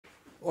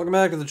Welcome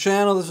back to the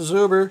channel. This is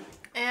Uber.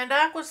 And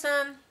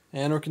AquaSun.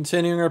 And we're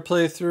continuing our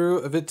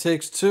playthrough of It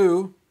Takes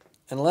Two.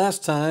 And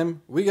last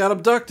time, we got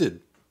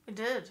abducted. We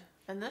did.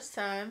 And this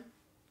time,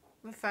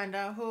 we find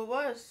out who it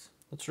was.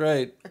 That's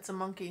right. It's a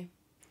monkey.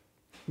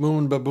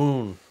 Moon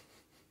Baboon.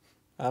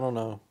 I don't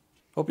know.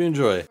 Hope you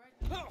enjoy.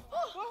 Where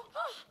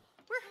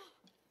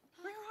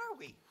are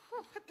we?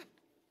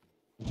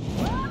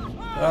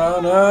 Oh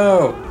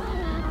no!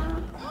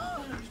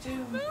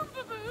 Moon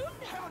Baboon?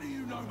 How do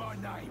you know my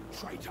name,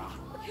 traitor?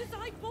 Because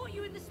I bought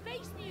you in the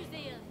Space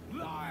Museum.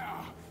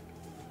 Liar!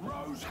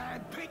 Rose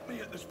handpicked me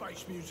at the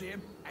Space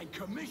Museum and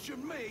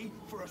commissioned me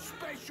for a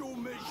special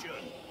mission.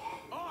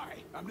 I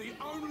am the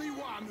only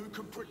one who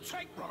can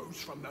protect Rose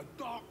from the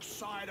dark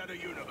side of the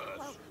universe.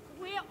 Well,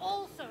 we're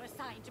also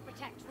assigned to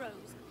protect Rose.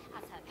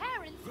 As her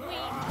parents,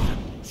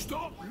 we...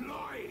 Stop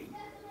lying!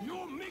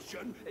 Your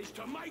mission is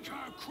to make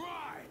her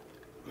cry.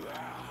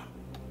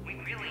 We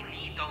really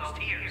need those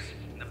tears.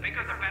 The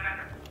bigger the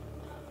better.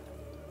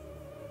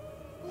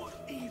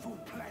 What evil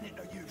planet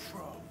are you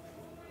from?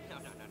 No.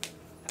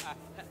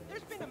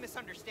 There's been a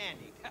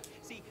misunderstanding.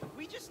 See,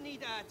 we just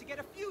need to get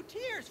a few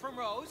tears from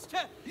Rose to...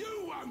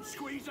 You won't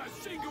squeeze a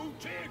single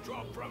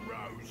teardrop from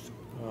Rose.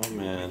 Oh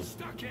man. You'll be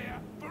stuck here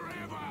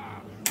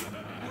forever.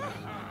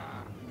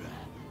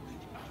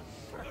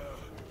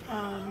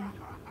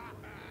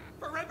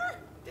 Forever?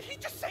 Did he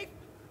just say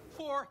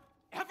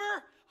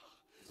forever?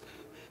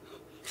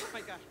 Oh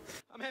my god,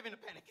 I'm having a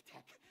panic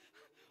attack.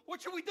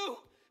 What should we do?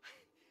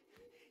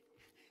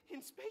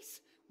 In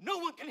space, no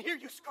one can hear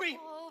you scream.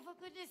 Oh, for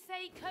goodness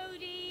sake,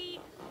 Cody.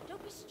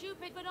 Don't be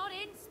stupid, we're not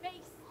in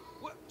space.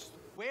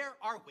 Where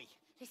are we?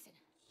 Listen,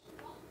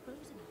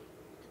 Rose and I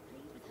have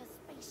played with her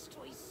space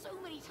toys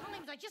so many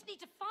times, I just need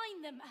to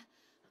find them.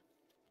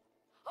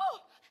 Oh,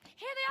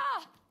 here they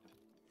are.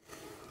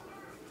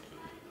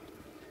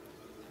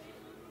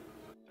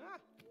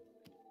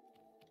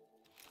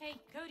 Hey,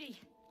 Cody,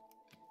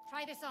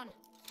 try this on.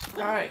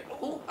 Alright.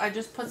 Oh, I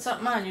just put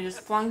something on. You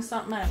just flung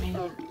something at me.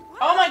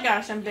 Oh my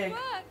gosh, I'm big. It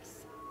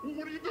works.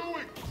 What are you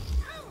doing?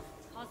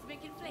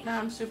 Cosmic inflation. No,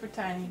 I'm super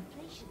tiny.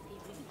 Inflation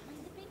theory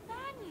behind the Big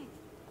Bang.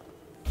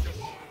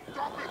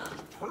 Stop it!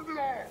 Turn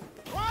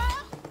it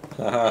off!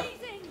 Haha.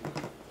 Amazing.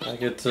 I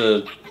get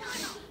to Do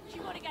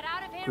you want to get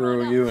out of here? grow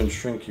or you not? and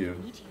shrink you.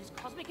 We need to use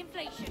cosmic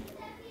inflation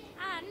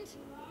and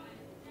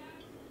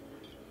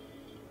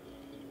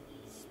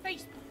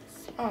space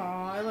boots, Oh,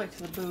 I liked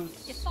the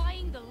boots.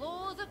 defying the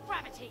laws of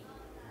gravity.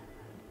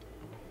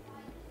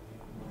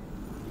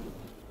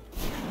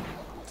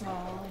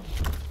 Oh,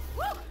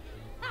 Woo!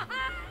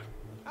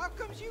 How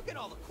comes you get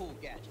all the cool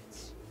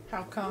gadgets?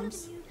 how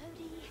comes? You,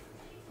 Cody.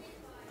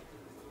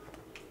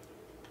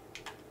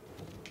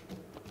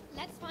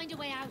 Let's find a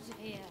way out of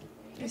here.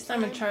 At least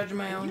I'm in charge of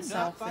my Can own you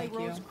self, not buy thank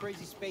you. Rose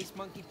Crazy Space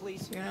Monkey,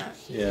 please? You're not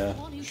Yeah.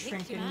 The one who picked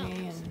shrinking him me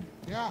out. and...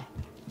 Yeah,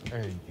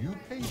 and you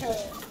paid him.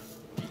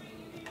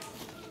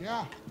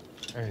 Yeah,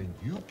 and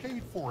you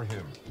paid for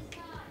him.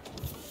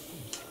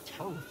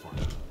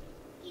 Terrifying.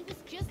 He was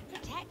just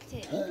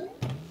protected.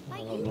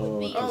 Like you no. would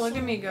be. Oh, if look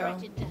at me someone go.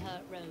 threatened to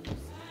hurt Rose.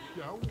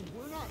 Yeah,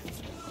 we're not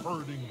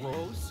hurting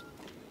Rose.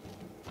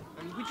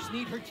 I mean, we just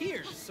need her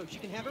tears so she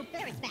can have her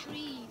panic attack.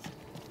 Please.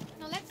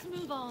 Now let's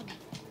move on.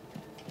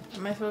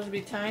 Am I supposed to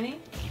be tiny?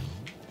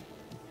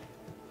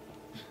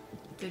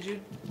 Did you...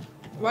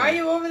 Why are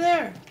you over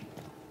there?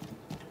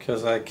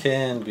 Because I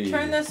can be.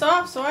 Turn this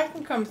off so I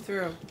can come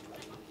through.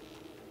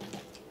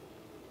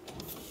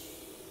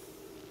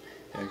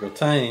 Gotta go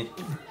tiny.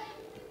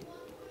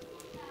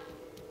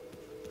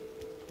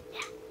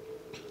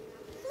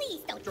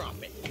 Please don't Drop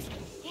it.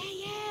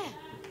 Yeah.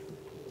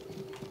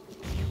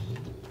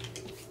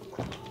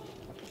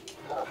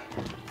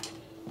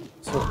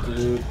 What's up,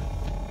 dude?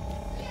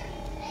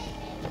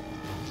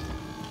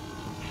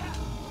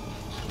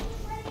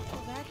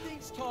 Oh, that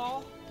thing's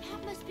tall.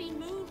 That must be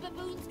Moon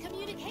Baboon's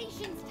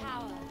communications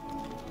tower.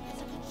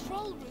 There's a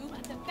control room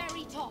at the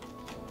very top.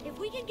 If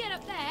we can get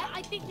up there,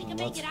 I think we can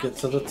Let's make it out get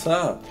to of the here.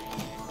 top.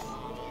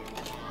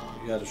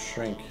 You gotta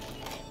shrink.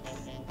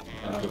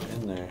 Gotta go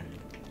in there.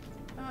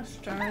 Oh,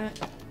 darn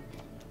it.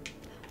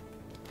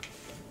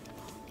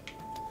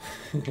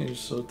 You're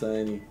so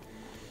tiny.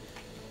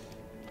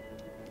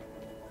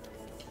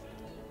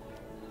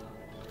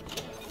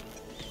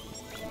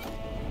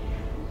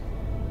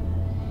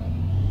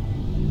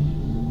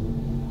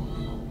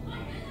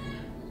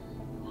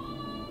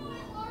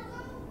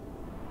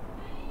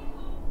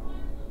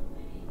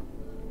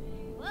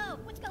 Whoa,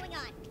 what's going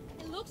on?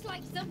 It looks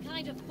like some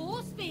kind of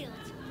force field.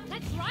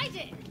 Let's ride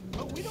it.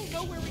 But we don't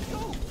know where we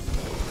go.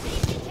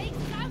 See if it takes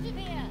us out of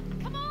here.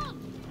 Come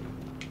on.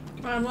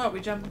 Come on, what? We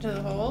jump into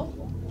the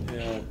hole?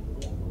 Yeah.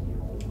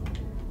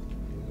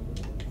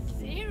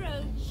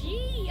 Zero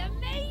G,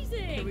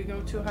 amazing. Did we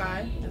go too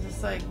high? Is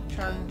this like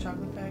Charlie and the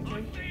Chocolate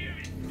Factory?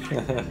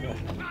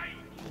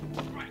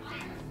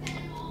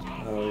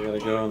 Oh, we gotta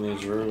go in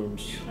these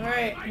rooms.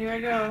 Alright, here I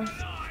go.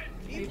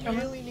 He coming?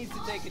 really needs to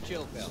take a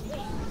chill pill.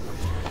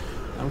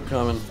 I'm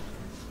coming.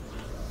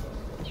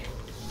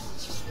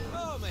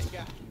 Oh my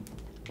god.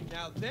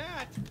 Now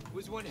that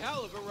was one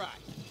hell of a ride.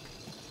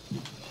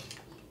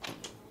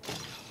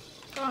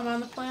 Oh, I'm on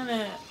the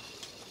planet.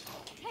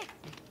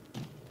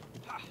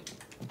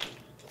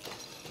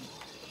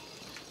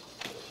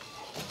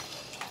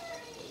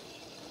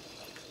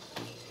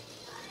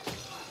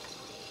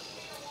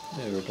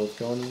 Yeah, we're both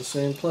going to the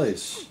same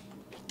place.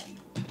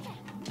 You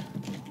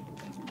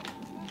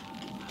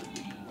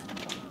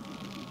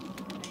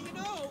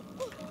know,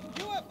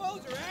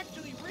 UFOs are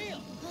actually real.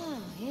 Oh,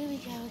 here we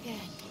go again.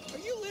 Are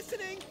you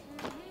listening?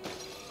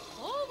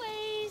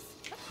 Always.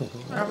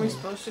 Are we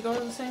supposed to go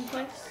to the same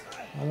place?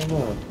 I don't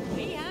know.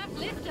 We have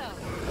liftoff.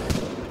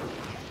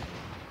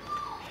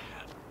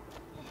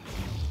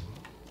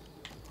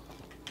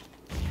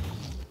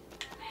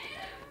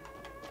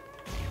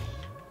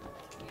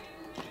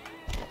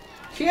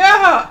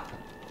 Yeah!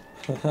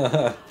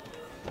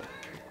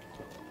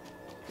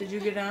 Did you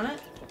get on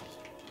it?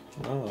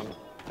 Oh,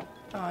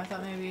 Oh, I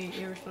thought maybe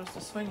you were supposed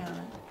to swing on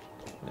it.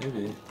 maybe.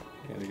 You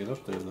gotta get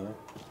up there though.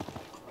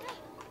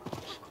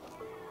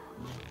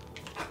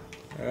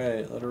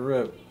 Alright, let her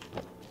rip.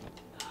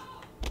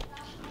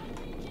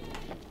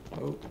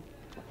 Oh.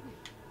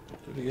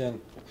 Do it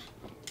again.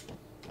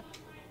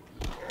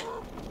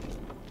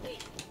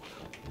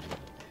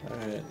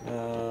 Alright,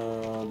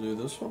 now I'll do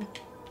this one.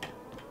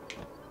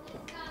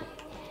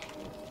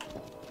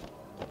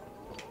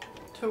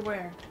 To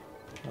where?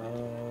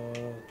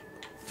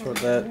 Toward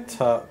that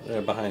top,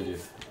 there behind you.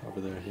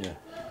 Over there, yeah.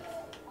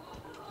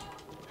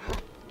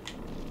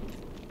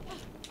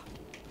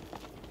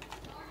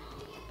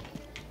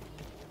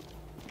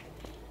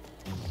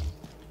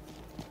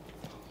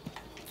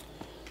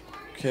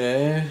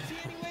 Okay. See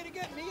any way to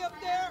get me up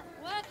there?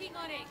 Working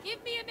on it.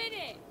 Give me a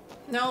minute.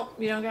 Nope,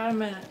 you don't got a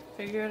minute.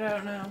 Figure it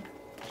out now.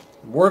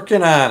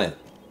 Working on it.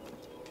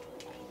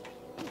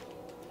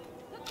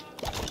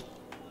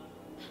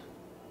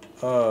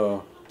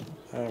 Oh,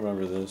 I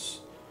remember this.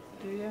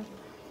 Do you?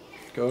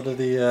 Go to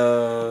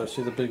the,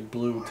 see the big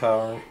blue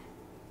tower?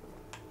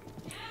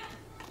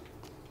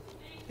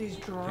 These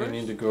You drawers?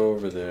 need to go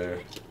over there.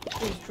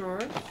 These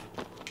drawers?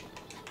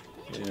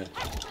 Yeah.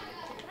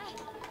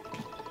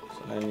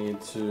 So I need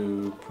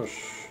to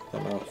push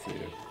them out for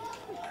you.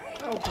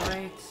 Oh,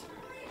 great.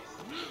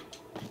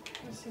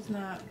 This is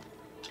not...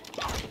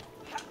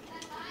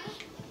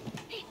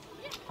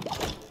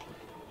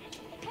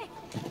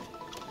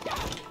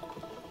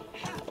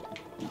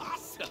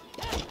 Awesome.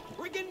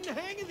 We're getting the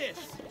hang of this.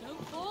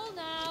 Don't fall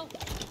now.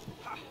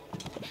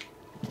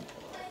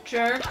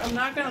 Jerk, I'm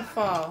not gonna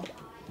fall.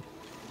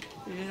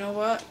 You know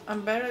what?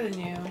 I'm better than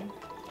you.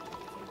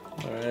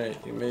 Alright,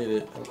 you made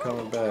it. I'm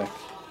coming back.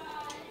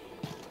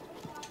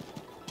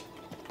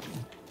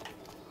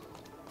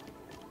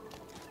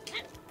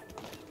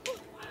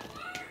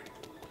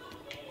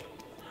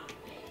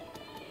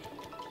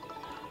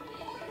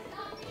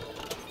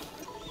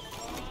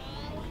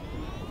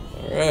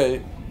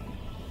 Alright.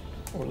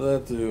 What did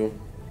that do?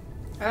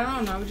 I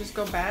don't know, just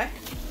go back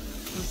and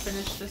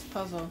finish this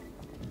puzzle.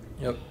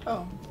 Yep.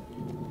 Oh.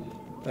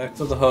 Back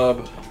to the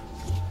hub.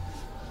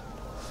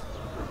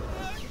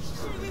 This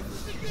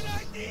is a good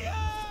idea.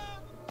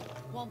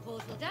 One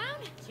portal down,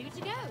 two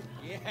to go.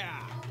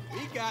 Yeah, we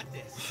got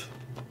this.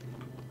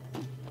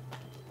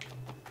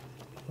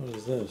 What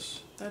is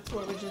this? That's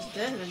what we just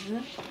did, isn't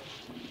it?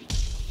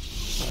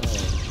 Oh, I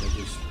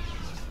just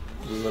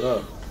blew it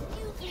up.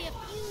 Nuclear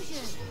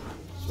fusion.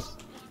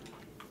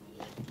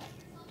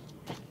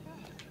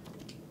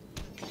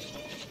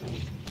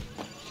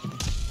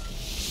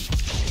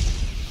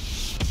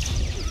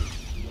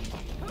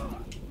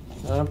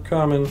 I'm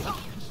coming.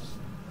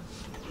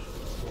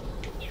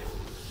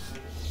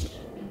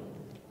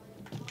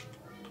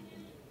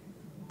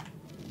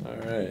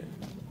 Alright.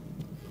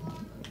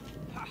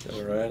 Got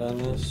a ride on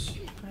this?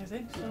 I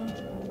think so.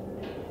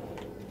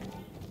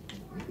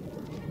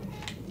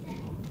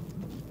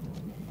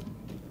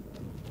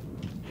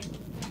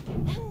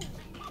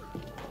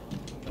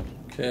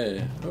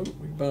 Okay. Oh,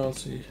 we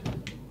bouncy.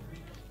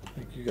 I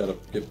think you gotta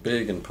get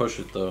big and push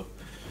it though.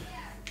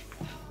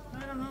 I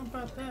don't know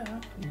about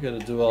that. You gotta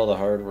do all the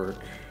hard work.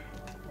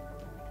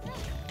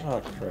 Oh,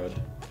 crud.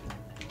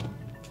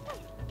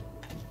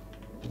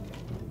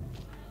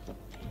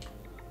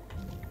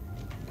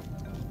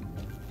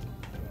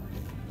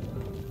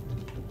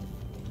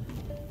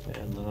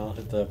 And then I'll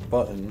hit that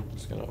button.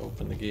 It's gonna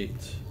open the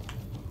gate.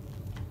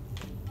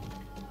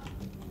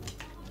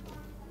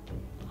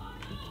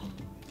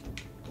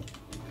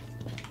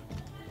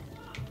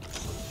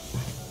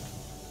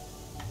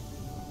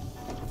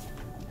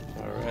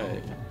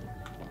 Alright.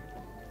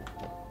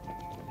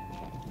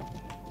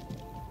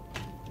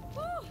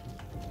 Woo!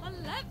 I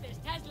love this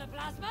Tesla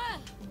plasma.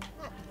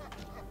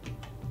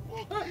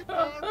 Well, keep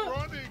on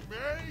running,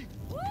 May.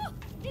 Woo!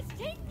 It's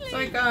tingling. It's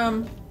like,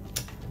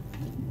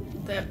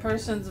 that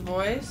person's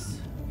voice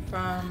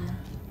from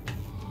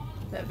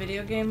that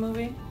video game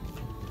movie,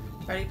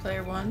 Ready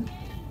Player One.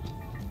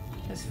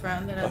 His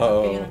friend that ends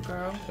up being a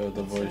girl. Oh,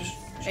 the voice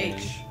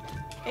change.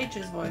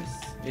 H's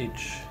voice.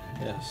 H,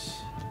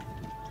 yes.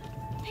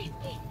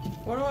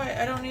 What do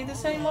I don't need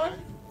this anymore?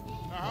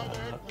 Now how the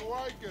heck do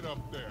I get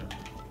up there?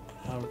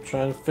 I'm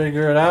trying to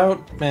figure it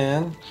out,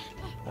 man.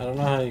 I don't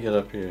know how you get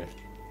up here.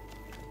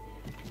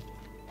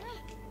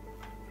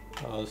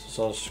 Oh, this is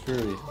all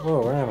screwy.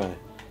 Whoa, where am I?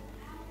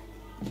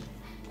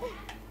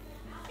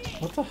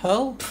 What the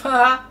hell?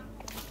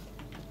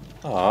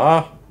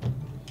 Ah.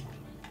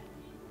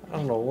 I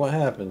don't know what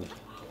happened.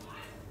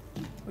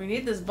 We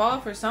need this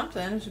ball for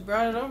something. She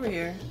brought it over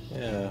here.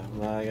 Yeah,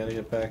 now I gotta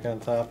get back on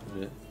top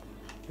of it.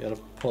 You gotta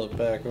pull it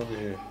back over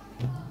here.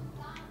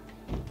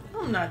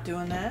 I'm not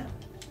doing that.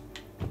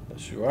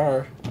 Yes, you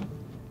are.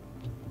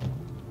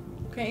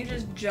 Can't you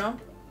just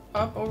jump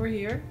up over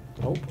here?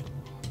 Nope.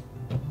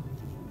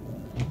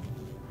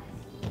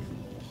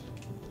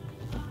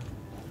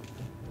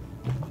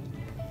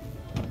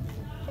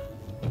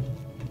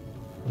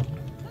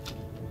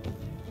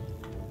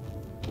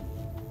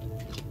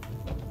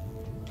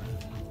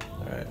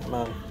 Alright, come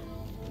on.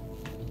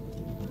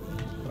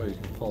 Oh, you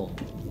can pull.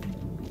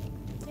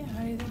 Yeah,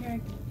 how do you think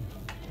I...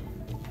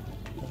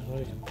 Oh,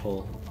 you can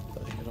pull,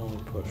 but you can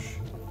only push.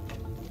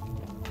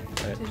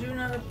 Alright, Did you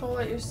never pull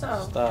it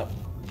yourself? stop.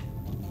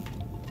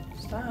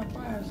 Stop.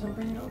 Why? I was gonna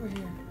bring it over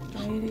here. Do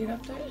I need to get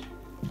up there?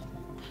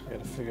 I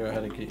gotta figure out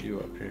how to get you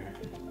up here.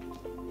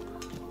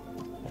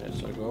 Alright,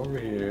 so I go over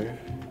here.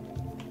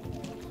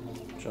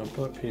 Jump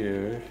up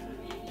here.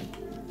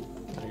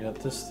 I got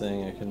this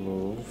thing I can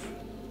move.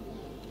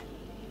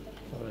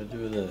 What do I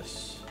do with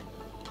this?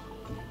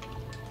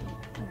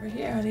 Over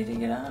here. I need to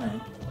get on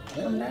it.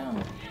 Come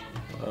down.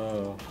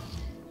 Oh.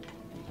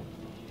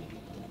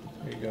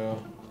 There you go.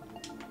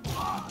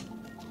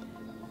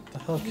 What the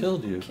hell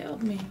killed you?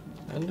 Killed me.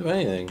 I didn't do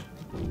anything.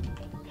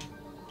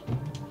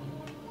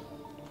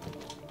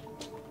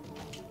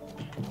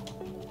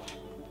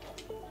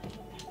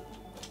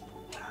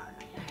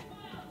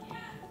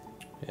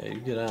 Yeah, you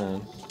get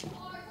on.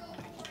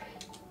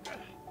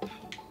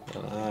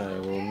 And I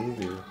will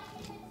move you.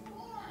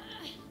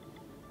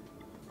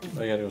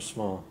 I gotta go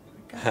small.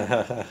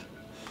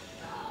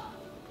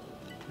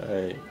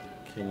 Alright,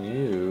 can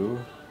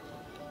you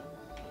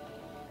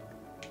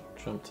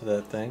jump to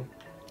that thing?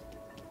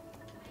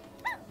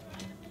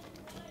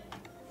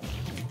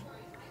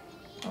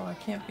 Oh, I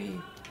can't be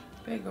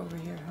big over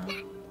here, huh?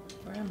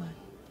 Where am I?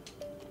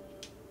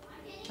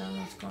 I don't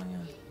know what's going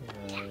on.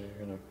 Yeah, you're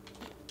gonna.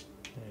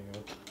 There you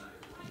go.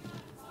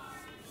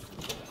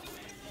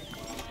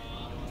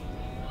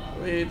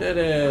 We did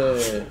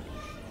it!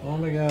 Oh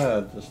my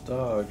god, this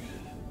dog.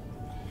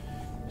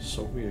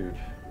 So weird.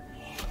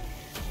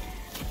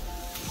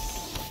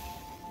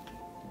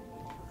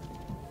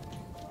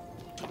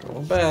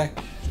 Going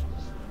back.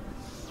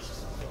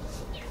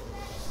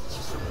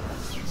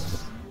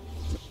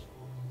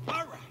 All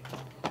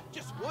right,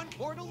 just one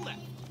portal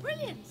left.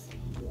 Brilliant!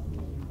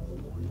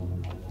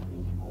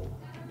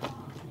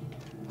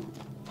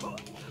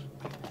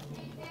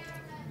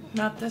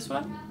 Not this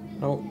one?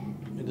 Nope,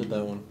 we did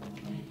that one.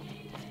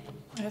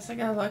 I guess I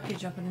got lucky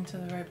jumping into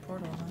the right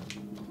portal, huh?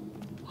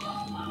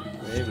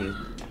 Maybe.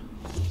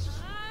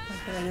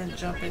 Like that I didn't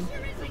jump in. Do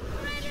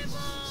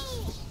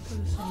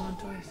the same one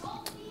twice.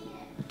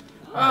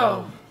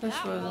 Oh,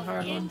 this was a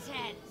hard one.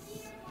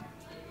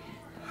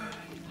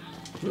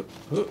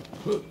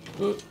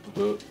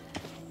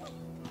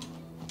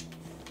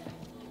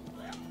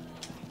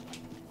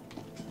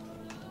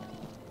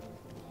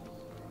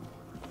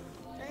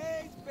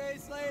 Hey,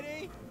 Space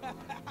Lady.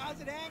 How's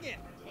it hanging?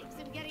 Takes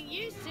some getting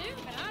used to,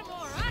 but I'm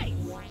alright.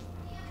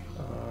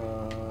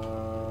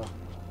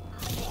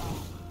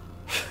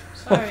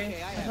 Sorry,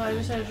 Okay, I thought you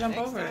just had to jump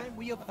Next over it. time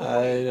we avoid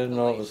I didn't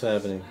know what was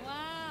happening.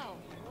 Wow,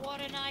 what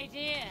an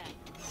idea.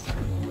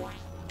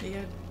 You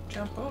gotta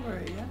jump over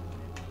it, yeah?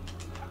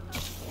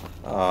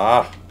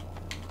 Ah!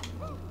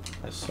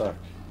 I suck.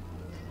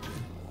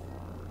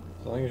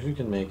 As long as you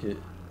can make it.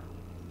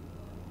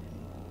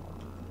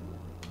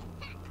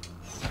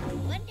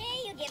 One day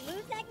you'll get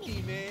moves like me.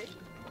 teammate.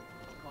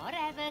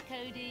 Whatever,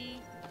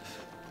 Cody.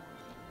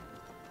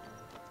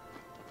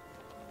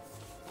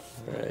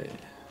 Right.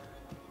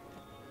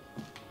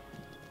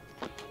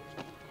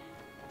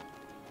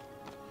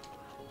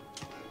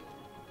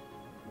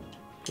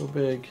 Go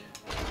big.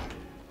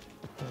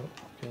 Oh,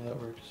 okay,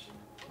 that works.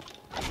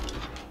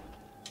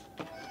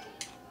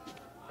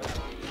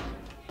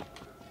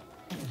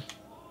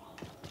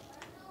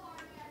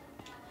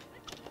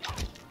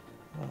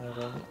 I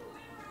don't.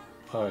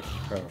 Oh, I can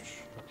crouch.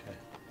 Okay.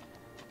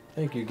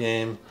 Thank you,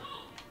 game.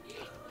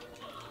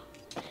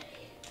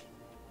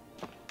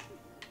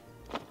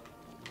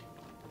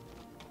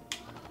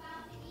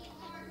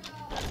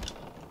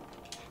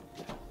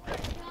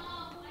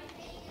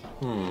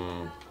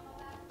 Hmm.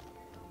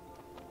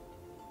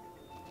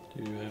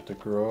 Do you have to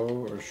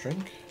grow or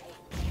shrink?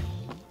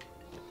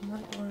 I'm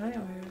not going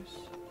anyways.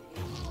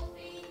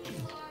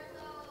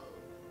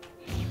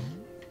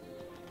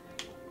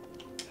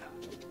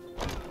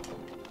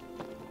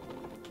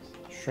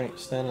 Shrink,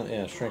 stand up,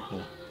 yeah, shrink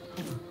now.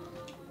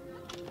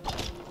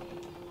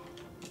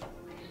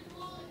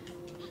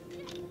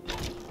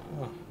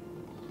 Oh.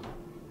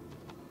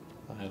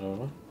 I don't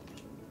know.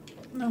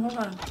 No, hold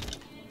on.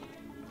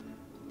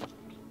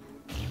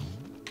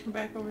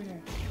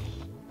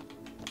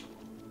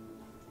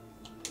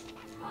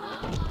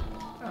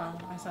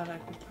 thought I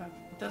could pop.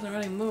 It doesn't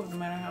really move no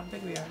matter how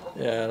big we are.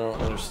 Yeah, I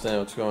don't understand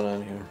what's going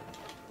on here.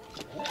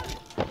 I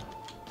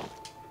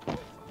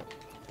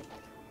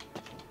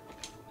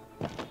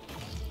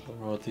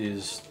don't know what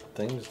these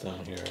things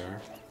down here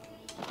are.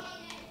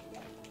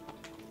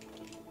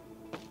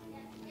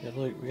 Yeah,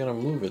 like we gotta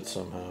move it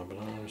somehow, but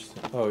I don't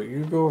understand. Oh,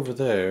 you go over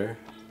there.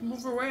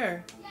 Move her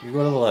where? You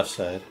go to the left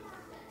side.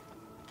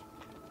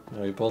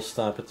 No, you both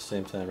stop at the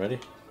same time. Ready?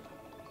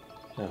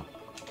 No.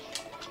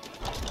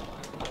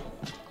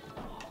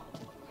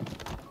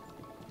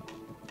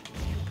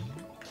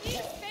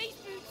 These space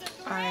boots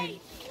are great.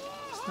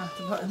 It's not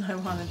the button I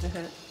wanted to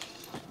hit.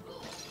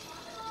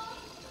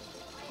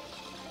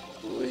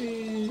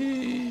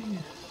 Whee!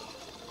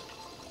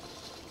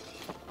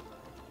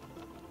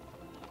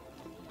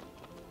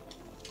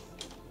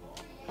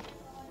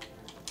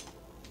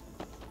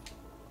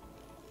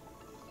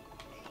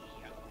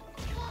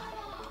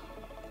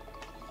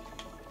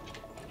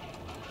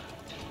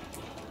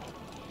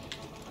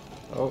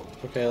 Oh,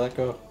 okay, let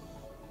go.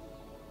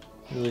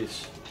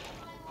 Release.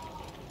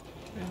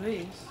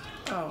 Release?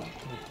 Oh.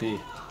 Let B.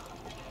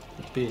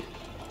 Let B.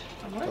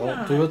 I'm working Don't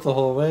on do it the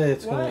whole way.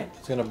 It's Why?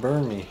 gonna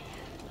burn me.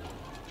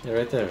 Yeah,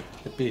 right there.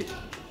 Hit B.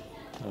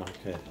 Oh,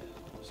 okay.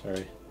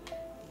 Sorry.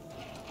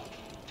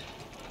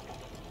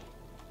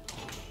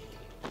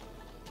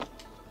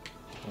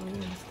 Oh,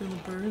 it's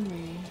gonna burn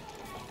me.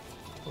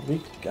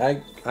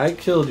 I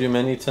killed you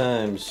many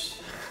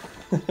times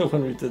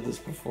when we did this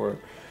before.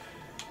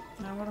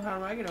 Now how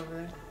do I get over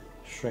there?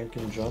 Shrink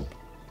and jump.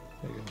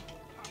 There you go.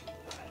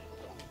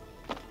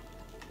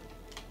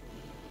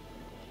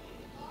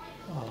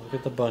 Oh, look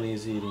at the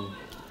bunnies eating.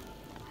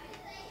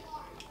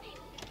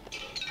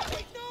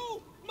 Wait,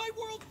 no! My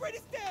world's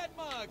greatest dad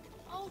mug!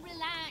 Oh,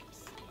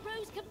 relax.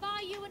 Rose can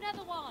buy you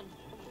another one.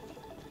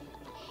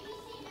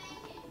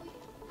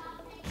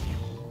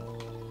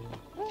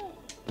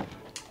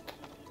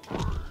 I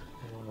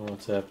don't know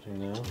what's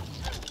happening now. Is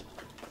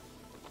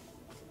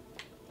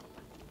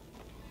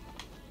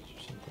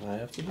there something I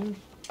have to do?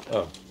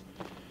 Oh.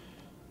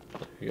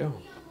 There you go.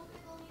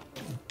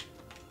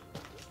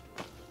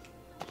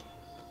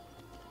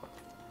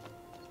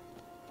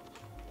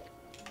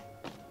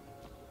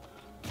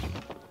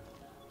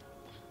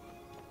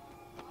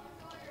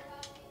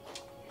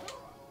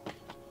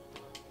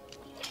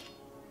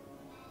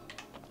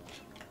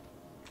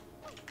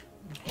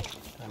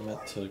 I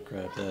meant to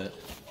grab that.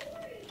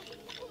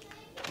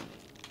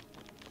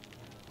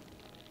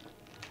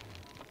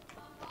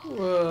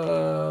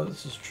 Whoa,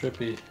 this is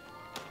trippy.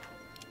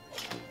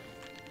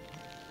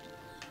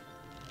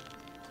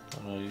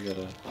 Oh no, you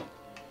gotta...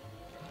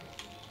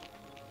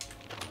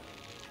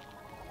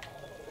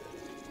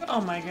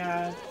 Oh my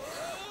god.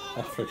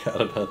 I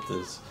forgot about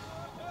this.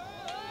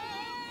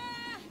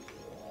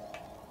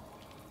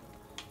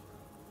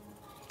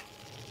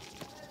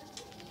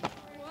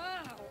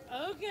 Wow,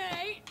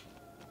 okay.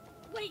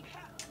 Wait,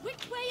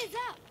 which way is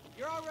up?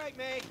 You're all right,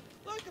 May.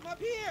 Look, I'm up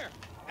here.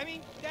 I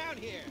mean, down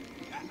here.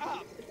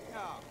 Up.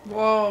 Oh.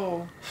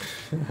 Whoa.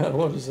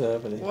 What is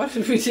happening? What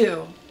did we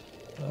do?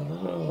 I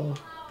don't know.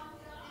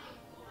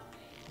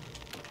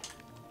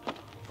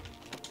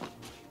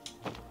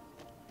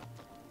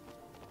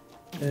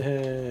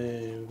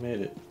 Hey, we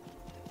made it.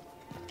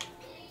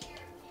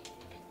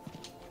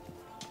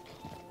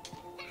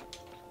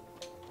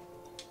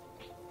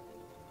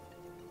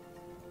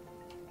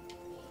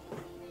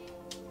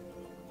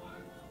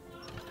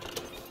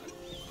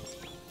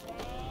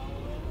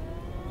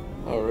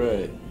 All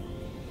right.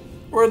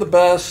 We're the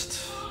best.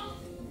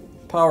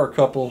 Power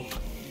couple.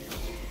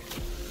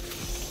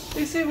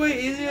 They seem way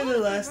easier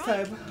than last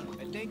time.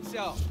 I think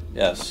so.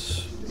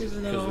 Yes.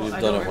 Even Because though we've I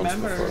done don't it once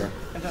remember. before.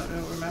 I don't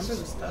remember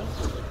the stuff.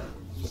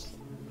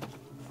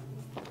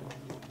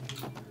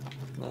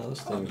 No,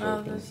 this thing's Oh,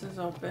 open. this is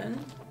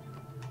open.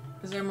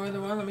 Is there more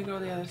than one? Let me go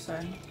to the other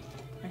side.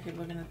 I keep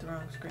looking at the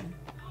wrong screen.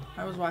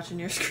 I was watching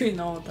your screen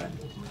the whole time.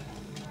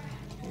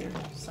 Your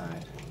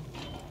side.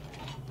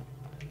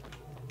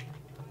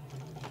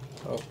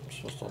 Oh, I'm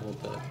supposed to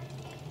hold that.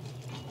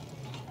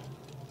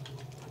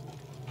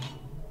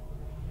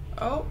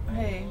 Oh,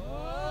 hey.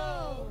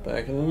 Whoa.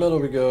 Back in the middle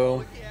we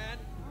go. Again.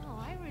 Oh,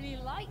 I really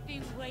like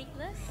being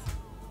weightless.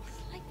 It's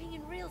like being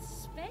in real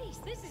space.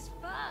 This is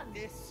fun.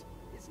 This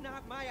is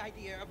not my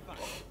idea of fun.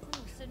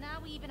 Ooh, so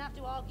now we even have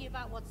to argue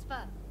about what's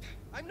fun.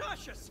 I'm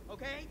nauseous,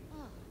 okay?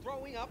 Oh.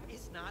 Throwing up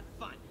is not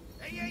fun.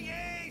 Hey, hey,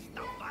 hey!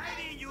 Stop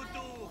fighting, you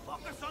two!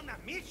 Focus on the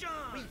mission!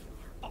 Me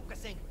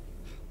focusing.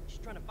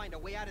 Just trying to find a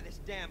way out of this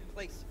damn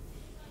place.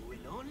 We'll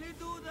only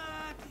do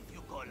that if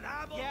you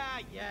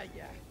collaborate.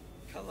 Yeah.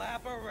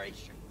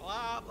 Collaboration.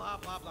 Blah, blah,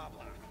 blah, blah,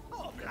 blah.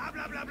 Oh, blah,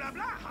 blah, blah, blah,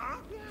 blah, huh?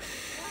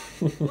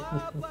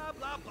 Blah, blah,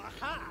 blah, blah,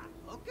 ha.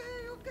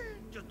 Okay.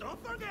 Just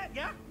don't forget,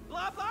 yeah?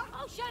 Blah, blah.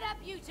 Oh, shut up,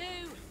 you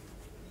two!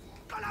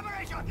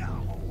 Collaboration!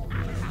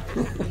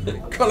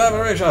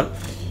 Collaboration!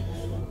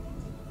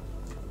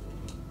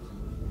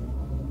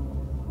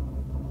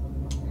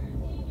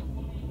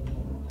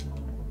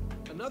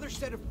 Another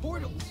set of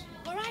portals.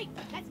 All right,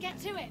 let's get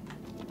to it.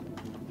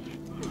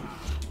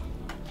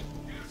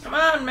 Come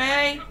on,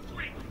 May.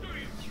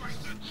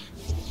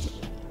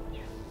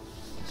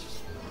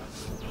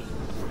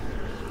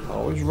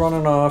 Always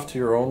running off to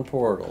your own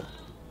portal.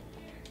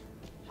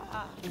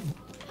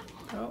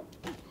 Oh.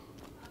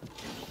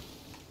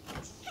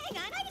 Hang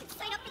on, I didn't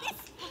sign up for this.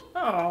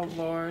 Oh,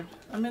 Lord.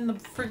 I'm in the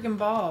freaking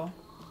ball.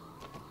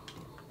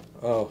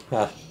 Oh,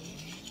 ha.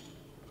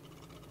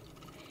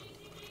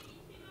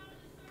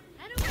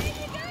 And away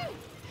you go.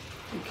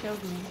 You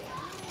killed me.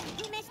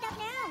 Who messed up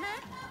now,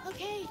 huh?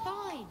 Okay,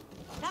 fine.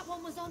 That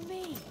one was on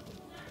me.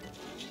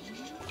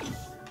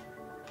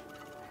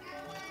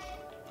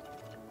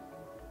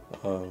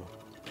 Oh,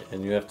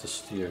 and you have to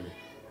steer.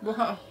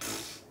 Wow.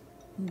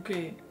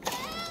 Okay.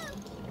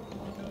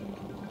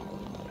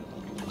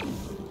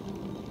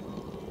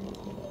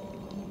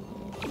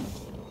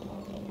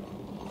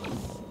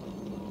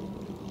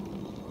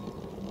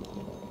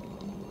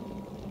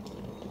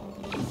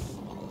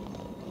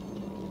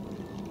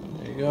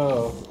 There you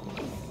go.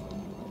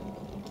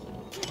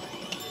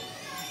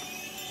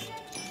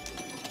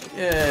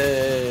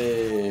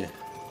 Yay!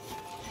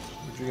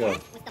 Where'd you go?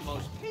 Was the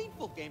most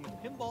painful game of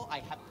pinball I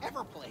have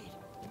ever played.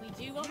 We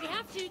do what we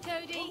have to,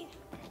 Cody.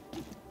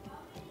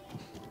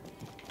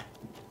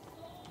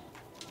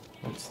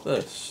 What's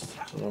this?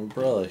 There's an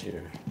umbrella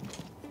here.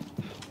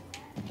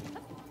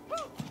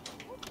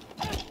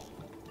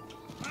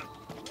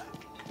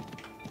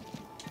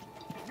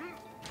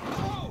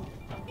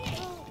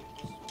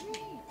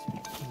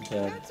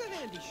 Dad, That's an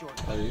handy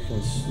shortcut. how you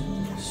can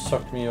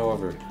suck me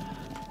over.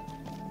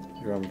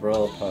 Your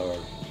umbrella power.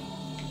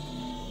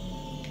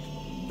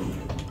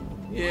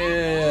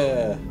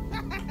 Yeah!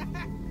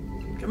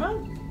 Come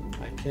on.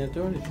 I can't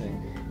do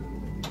anything.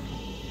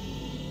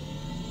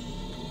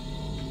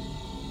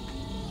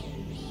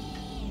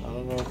 I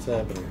don't know what's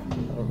happening.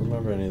 I don't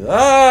remember any of that.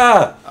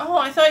 Ah! Oh,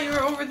 I thought you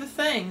were over the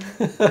thing.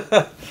 I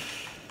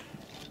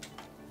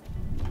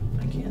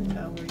can't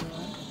tell where you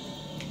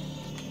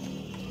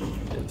are.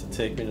 You have to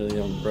take me to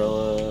the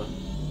umbrella.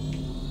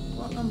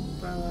 What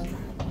umbrella?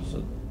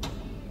 So,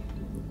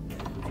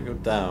 if you go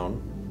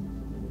down.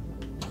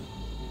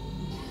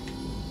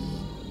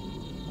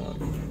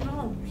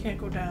 No, you can't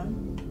go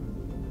down.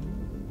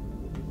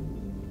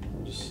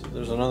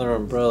 There's another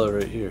umbrella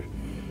right here.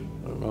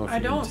 I don't know if I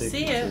you can don't take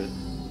see me to it.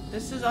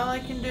 This is all I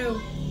can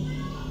do.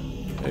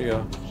 There you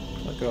go.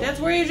 Let go. That's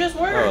where you just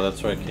were. Oh,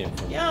 that's where I came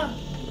from. Yeah.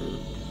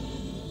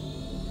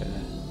 Okay.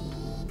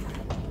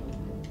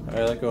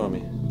 Alright, let go of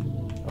me.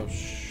 Oh,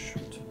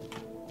 shoot.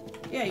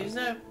 Yeah, use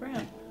that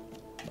ramp.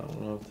 I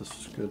don't know if this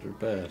is good or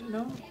bad.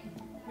 No,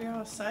 you're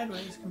all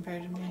sideways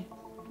compared to me.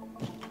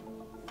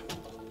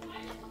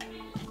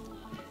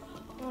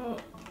 Oh,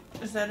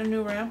 is that a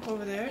new ramp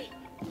over there?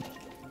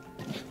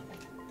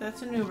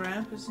 That's a new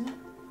ramp, isn't it?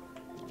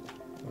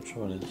 Which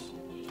one is?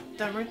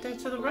 That right there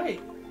to the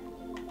right.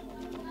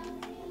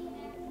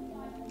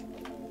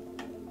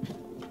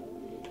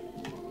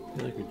 I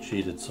feel like we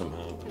cheated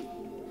somehow, but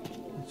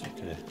it's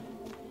okay.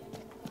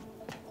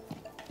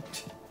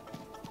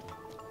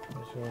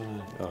 What's going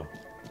on? Oh.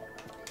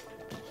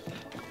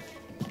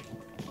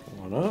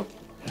 Come on up.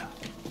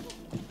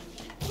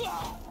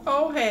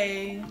 Oh,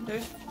 hey,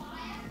 there's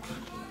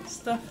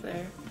stuff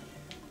there.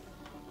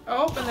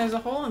 Oh, and there's a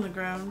hole in the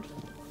ground.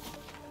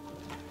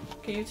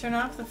 Can you turn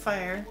off the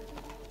fire?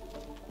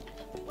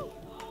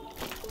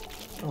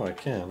 Oh, I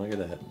can. Look at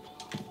that.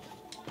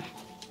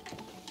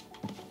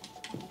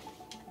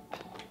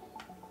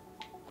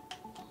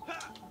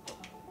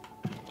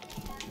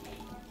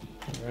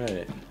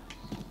 Alright.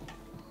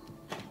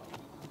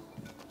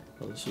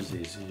 Well, this is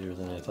easier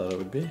than I thought it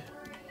would be.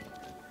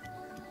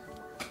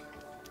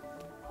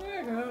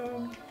 There you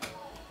go.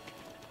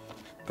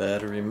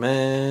 Battery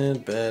man,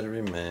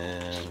 battery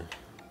man.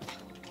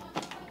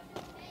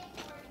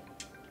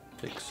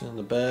 Fixing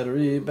the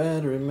battery,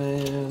 battery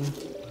man.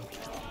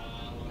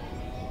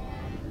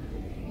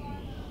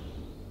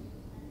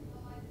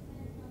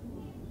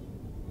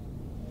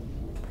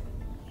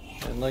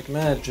 And like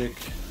magic,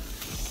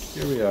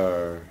 here we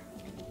are.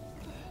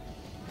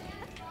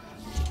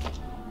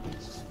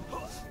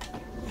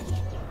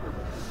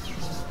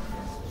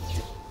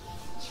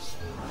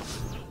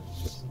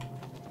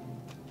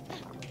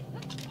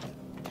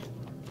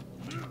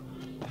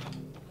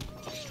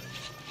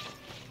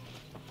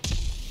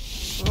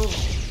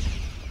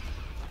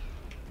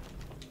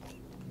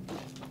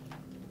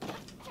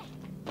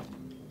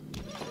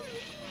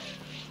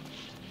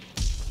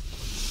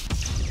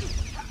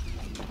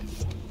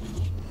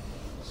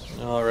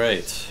 All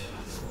right.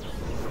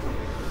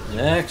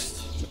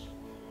 Next.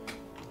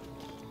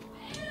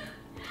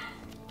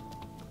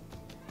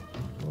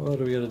 What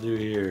do we gotta do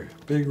here?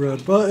 Big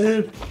red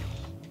button.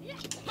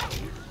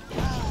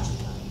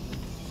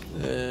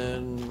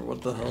 And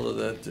what the hell did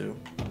that do?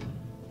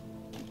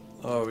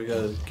 Oh, we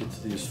gotta get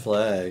to these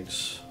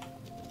flags.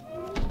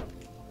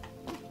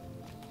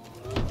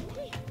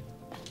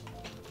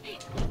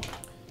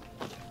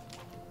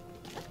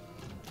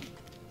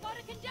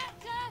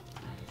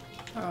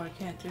 Oh, I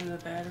can't do the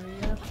battery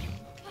yet.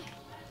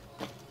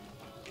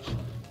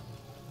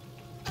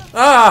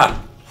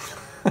 Ah!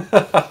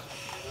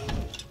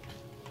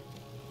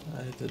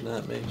 Did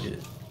not make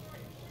it.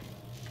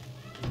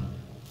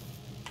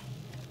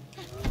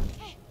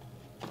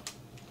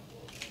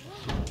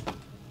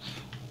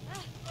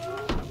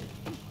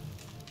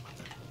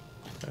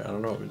 I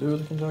don't know what we do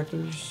with the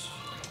conductors.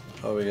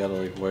 Oh, we gotta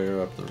like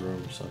wire up the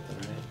room or something,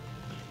 right?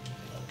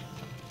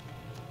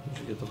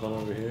 Did you get the one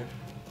over here?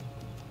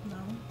 No.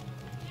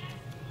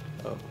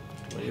 Oh,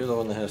 well, you're the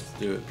one that has to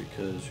do it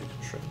because you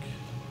can shrink.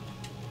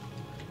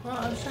 Well,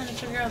 I was trying to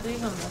figure out these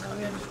ones. I thought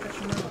we had to stretch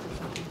them out or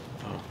something.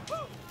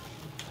 Oh.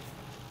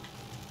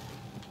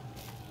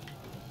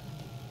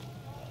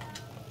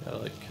 Gotta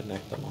like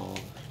connect them all.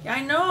 Yeah,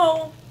 I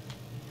know!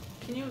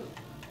 Can you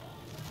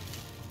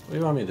What do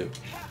you want me to do?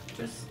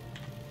 just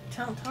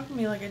talk to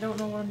me like I don't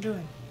know what I'm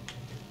doing?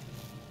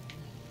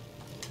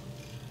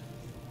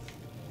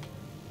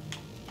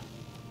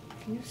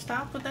 Can you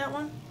stop with that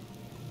one?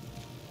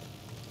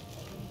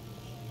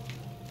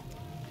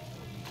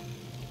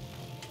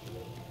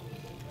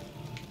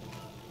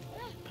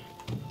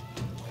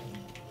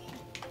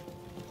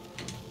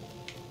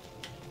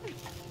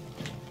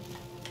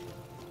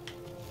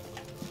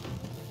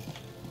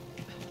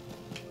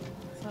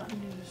 I thought I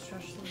needed to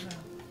stretch those out.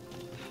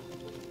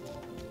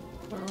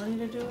 What do I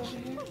need to do over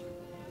here?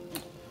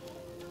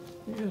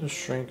 You gotta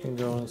shrink and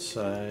go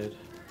inside.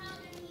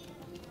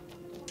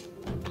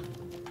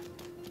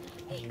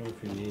 I don't know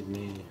if you need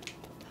me.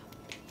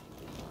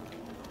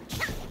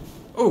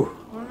 Oh!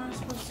 What am I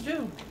supposed to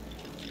do?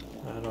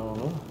 I don't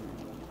know.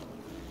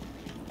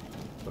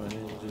 Do I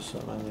need to do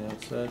something on the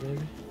outside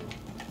maybe?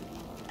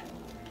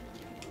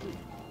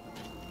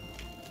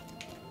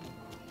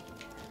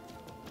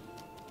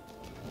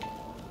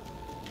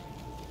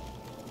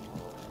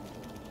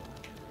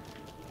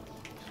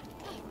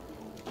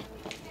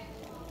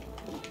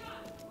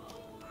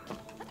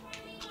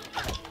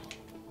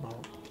 No,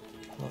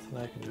 nothing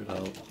I can do to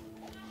help.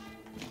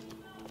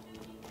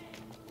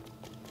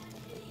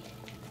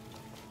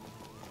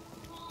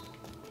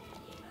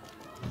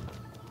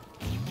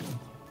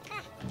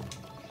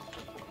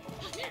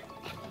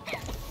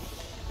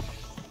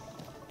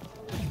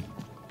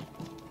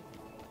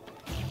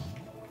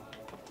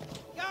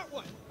 Got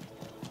one.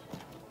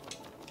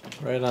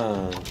 Right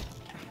on.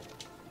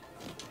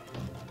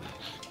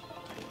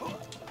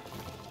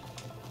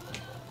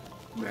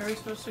 Where are we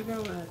supposed to go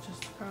with it?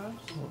 Just across?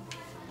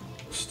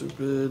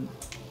 Stupid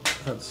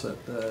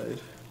headset died.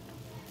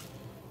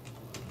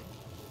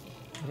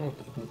 Oh, it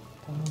didn't.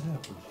 What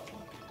happened?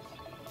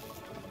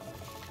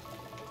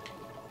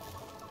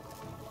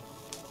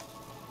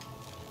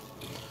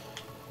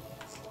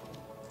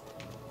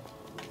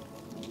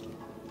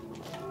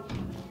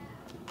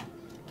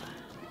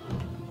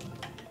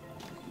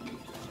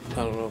 I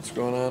don't know what's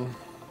going on.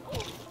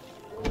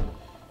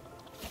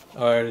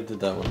 Oh, I already did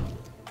that one.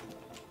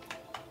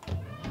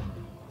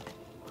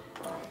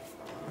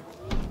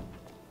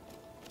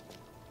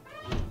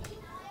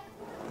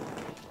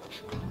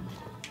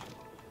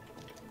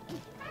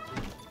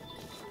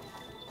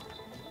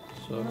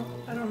 So,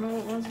 I don't know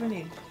what ones we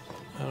need.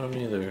 I don't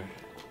either.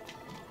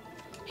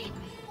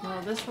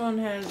 Well, this one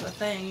has a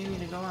thing. You need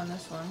to go on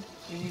this one.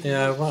 You need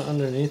Yeah, I to, went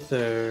underneath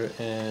there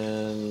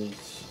and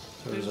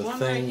there there's was a one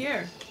thing. right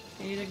here.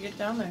 You need to get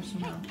down there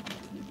somehow.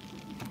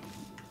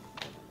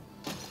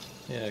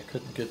 Yeah, I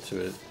couldn't get to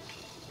it.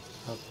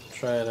 I'll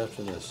try it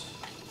after this.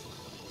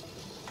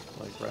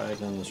 Like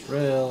riding on this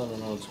rail, I don't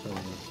know what's going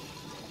on.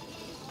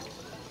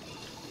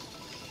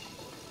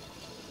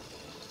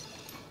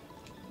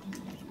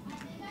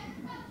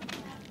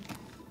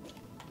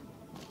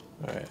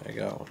 Alright, I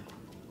got one.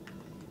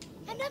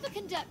 Another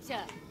conductor.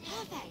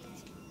 Perfect.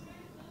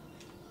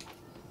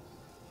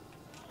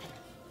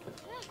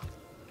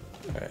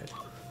 Alright,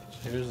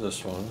 so here's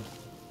this one.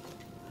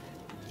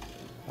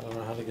 I don't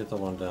know how to get the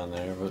one down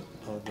there, but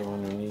I'll go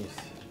underneath.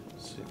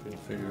 See if we can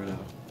figure it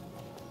out.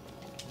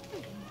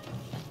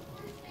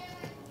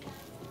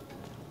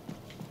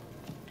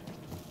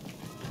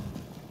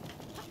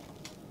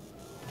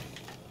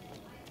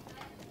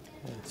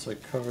 Yeah, it's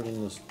like covered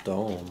in this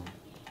dome.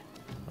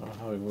 I don't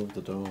know how we moved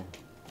the dome.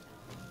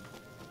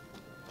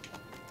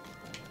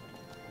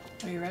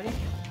 Are you ready?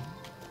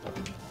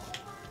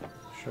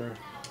 Sure.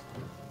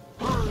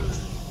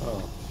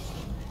 Oh.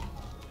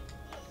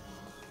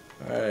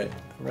 Alright,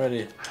 I'm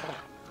ready.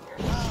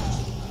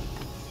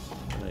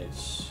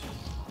 Nice.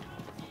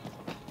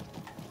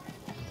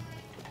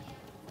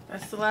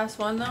 That's the last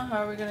one though?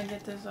 How are we gonna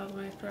get this all the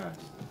way across?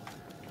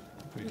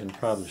 We can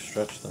probably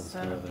stretch them Is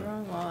that further.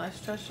 wrong? Well, I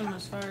stretched them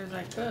as far as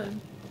I could.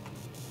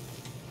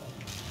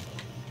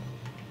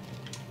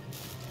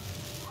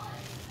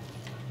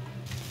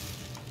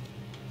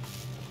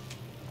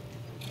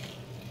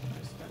 I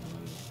just gotta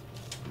move.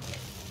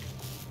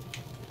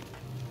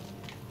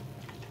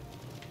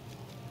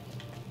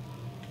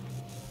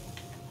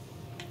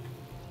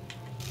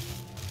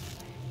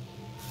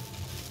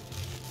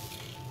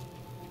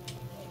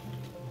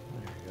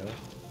 There you go.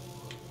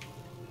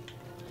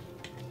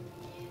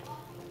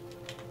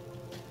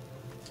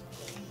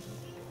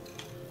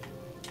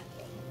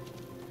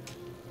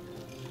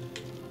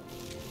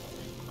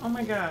 Oh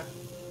my god.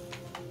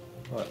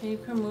 What? You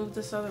can move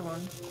this other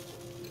one.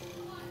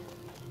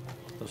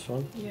 This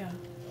one? Yeah.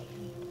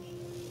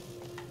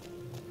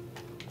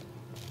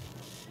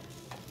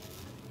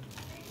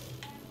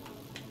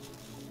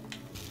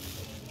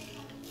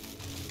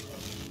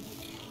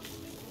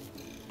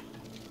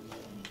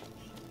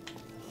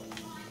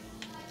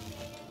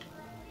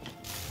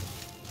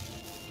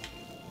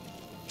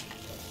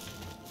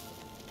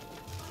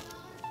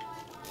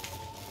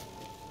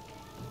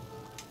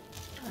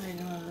 I need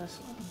to move this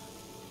one.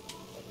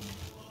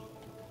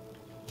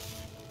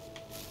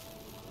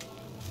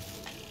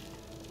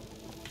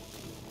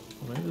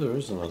 Maybe there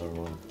is another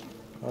one.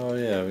 Oh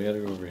yeah, we gotta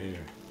go over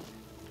here.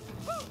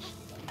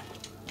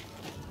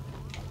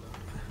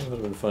 It would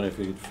have been funny if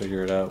we could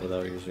figure it out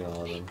without using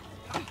all of them.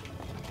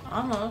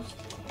 Almost.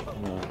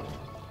 No.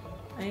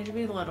 I need to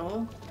be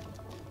little.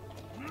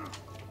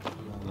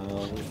 And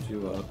I'll lift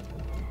you up.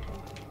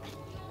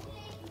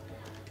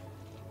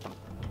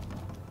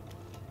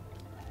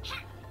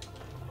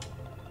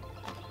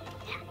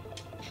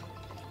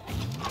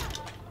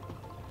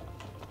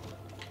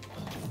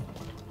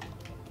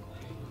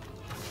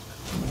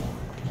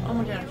 Oh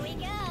my gosh.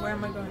 Where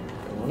am I going?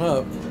 Going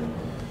up.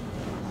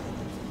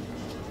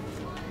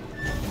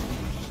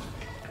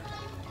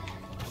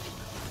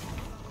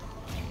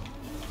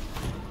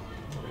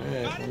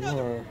 Okay, one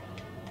more.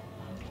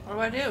 What do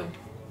I do?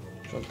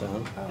 Jump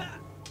down.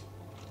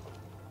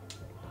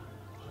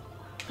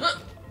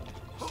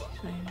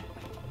 Excuse me.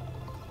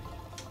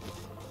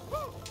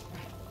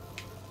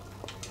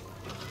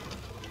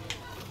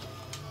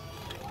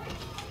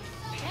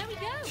 There we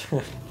go. Should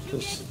be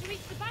This- able to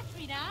reach the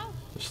battery now.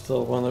 There's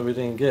still one that we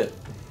didn't get.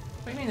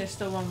 What do you mean there's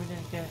still one we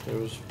didn't get?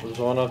 There's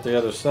one off the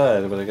other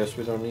side, but I guess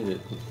we don't need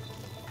it.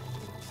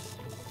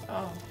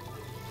 Oh.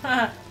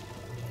 I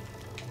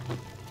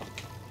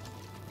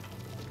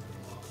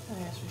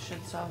guess we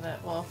should solve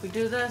that. Well, if we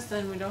do this,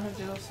 then we don't have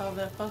to go solve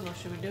that puzzle.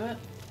 Should we do it?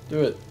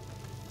 Do it.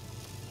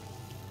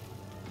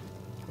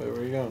 Wait, where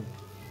are you going?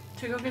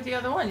 To go get the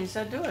other one. You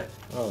said do it.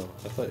 Oh,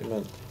 I thought you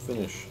meant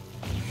finish.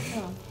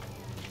 Oh.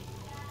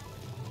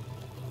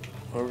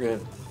 Okay.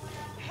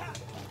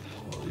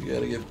 Well, you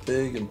gotta get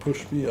big and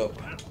push me up.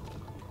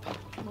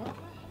 What?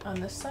 On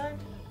this side?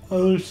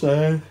 Other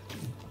side.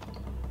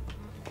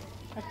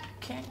 I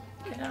can't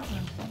get out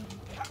one.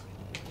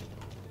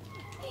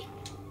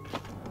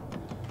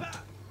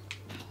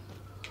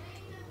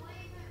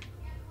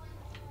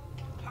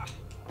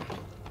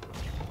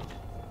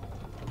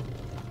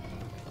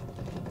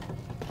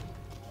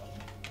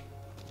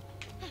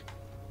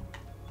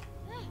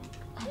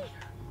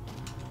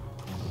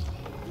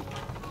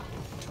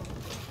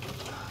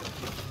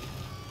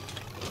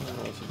 I don't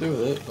know what to do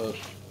with it, but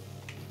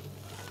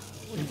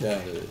we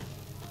got it.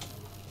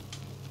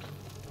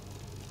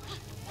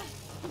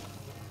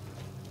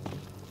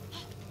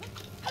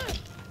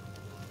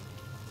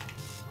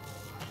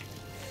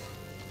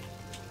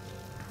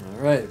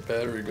 Alright,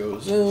 battery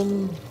goes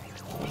in,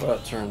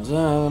 robot turns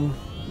on,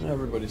 and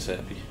everybody's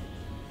happy.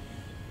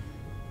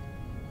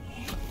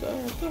 Da,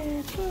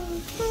 da, da,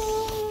 da.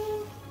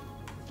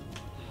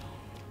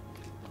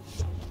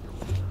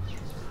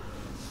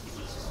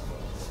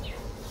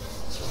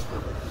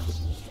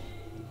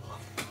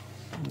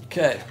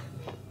 Okay.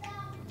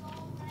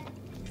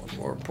 One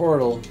more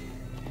portal.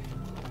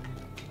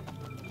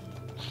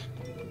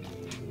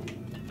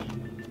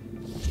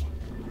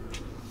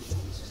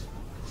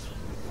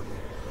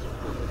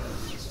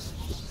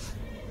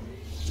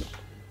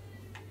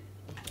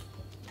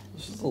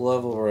 This is the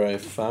level where I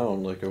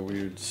found like a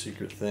weird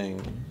secret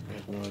thing. I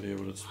have no idea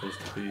what it's supposed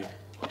to be.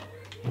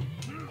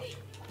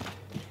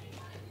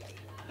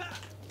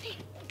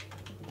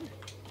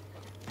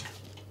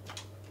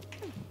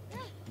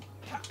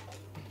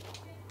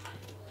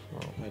 Oh,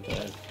 I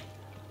died.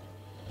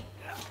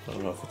 I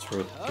don't know if it's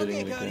worth getting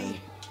it again.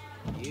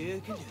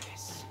 You can do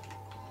this.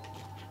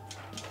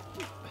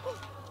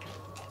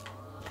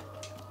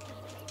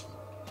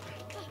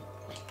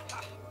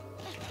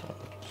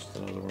 Just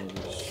another one of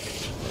these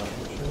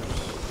rocket ships.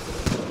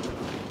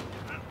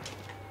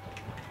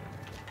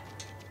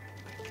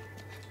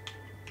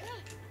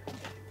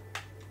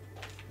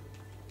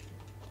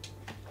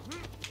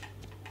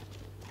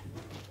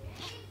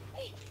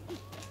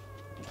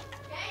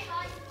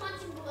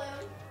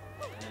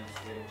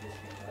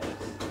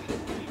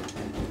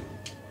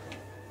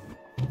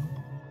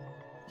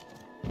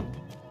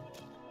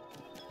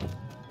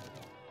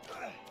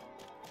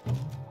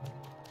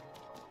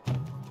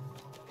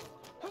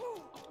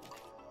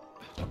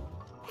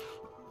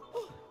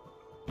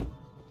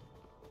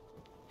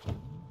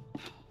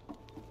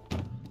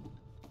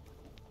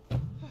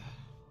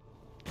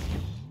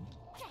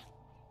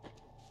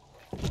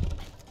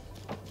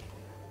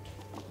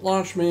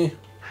 Launch me.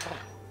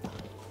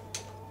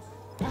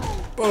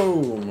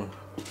 Boom.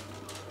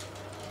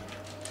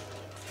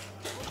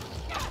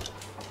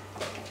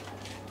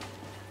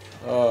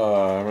 Oh,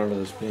 I remember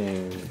this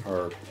being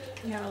hard.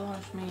 You gotta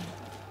launch me.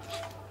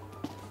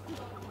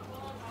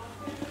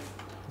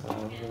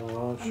 I'm gonna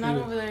launch I'm not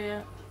you. over there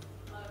yet.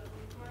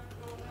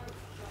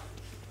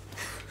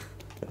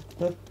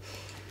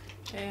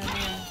 Okay, I'm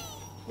here.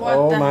 What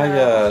Oh the my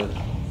hell? god.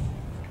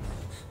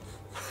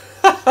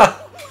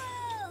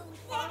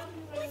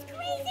 It's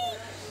crazy!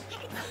 I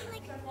could see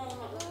like the whole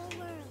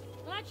world.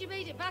 Glad you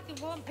made it back in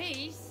one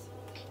piece.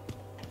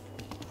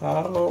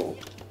 How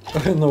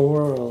in the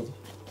world?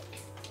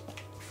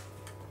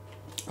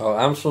 Oh,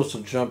 I'm supposed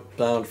to jump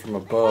down from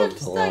above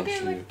to launch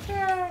you.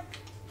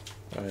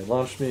 Alright,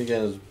 launch me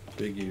again as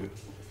Big U.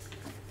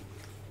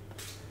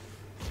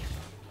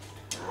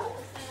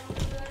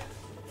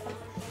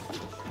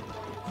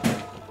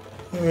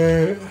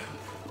 Alright.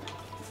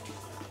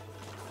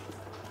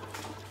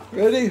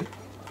 Ready?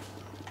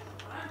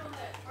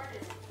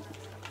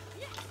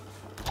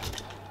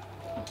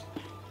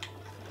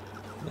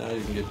 Now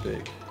you can get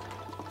big.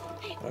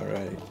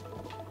 Alright.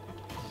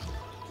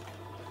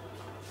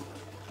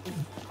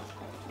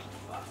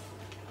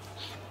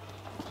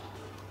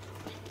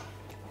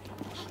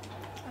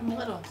 I'm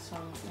little, so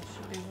it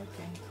should be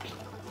working.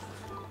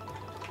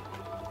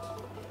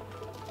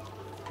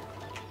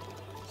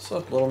 What's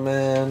up, little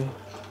man?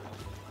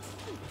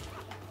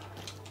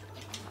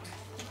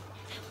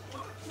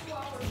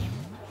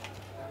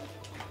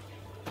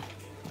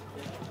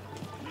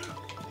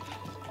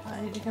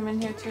 I need to come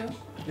in here too?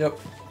 Yep.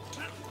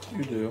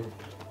 You do.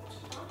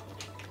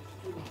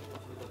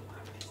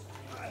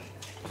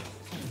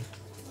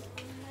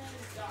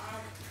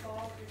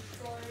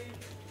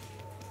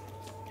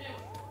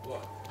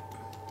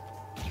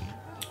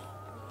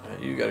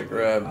 You gotta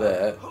grab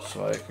that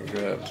so I can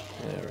grab.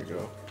 There we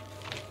go.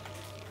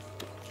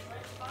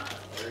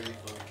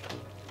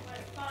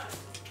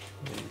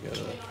 You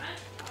gotta.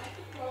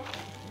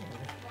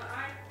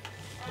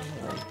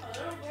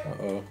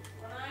 Uh-oh.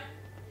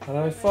 How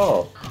did I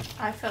fall?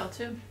 I fell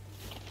too.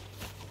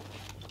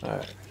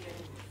 Alright.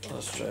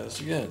 Let's try this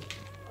again.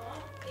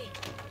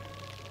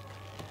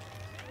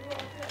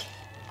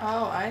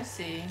 Oh, I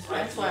see.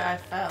 That's why I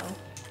fell.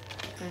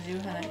 Because you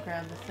hadn't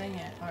grabbed the thing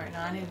yet. Alright,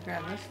 now I need to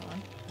grab this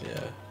one.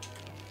 Yeah.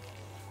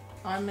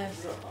 Oh, I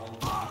missed.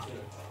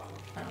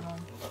 I don't know.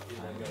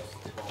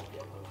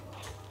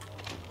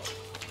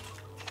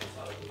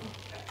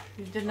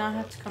 You did not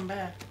have to come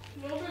back.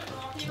 I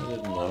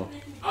didn't know.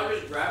 I'll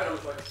just grab it. I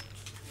was like,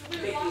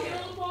 picky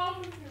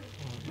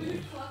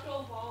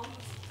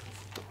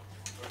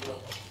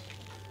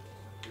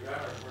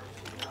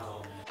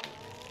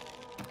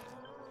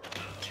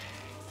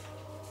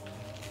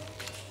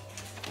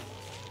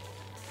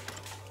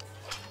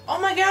Oh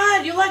my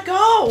god, you let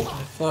go!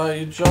 I thought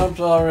you jumped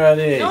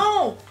already.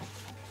 No!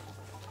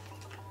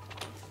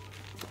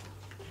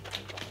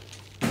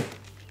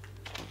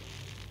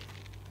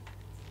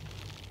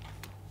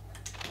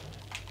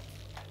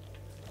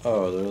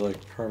 Oh, they're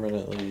like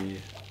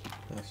permanently.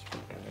 That's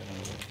okay.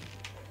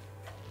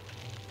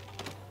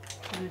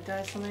 Did you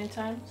die so many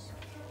times?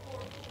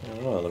 I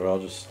don't know. They're all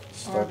just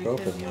stuck because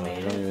open you now. made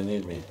You don't it? even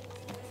need me.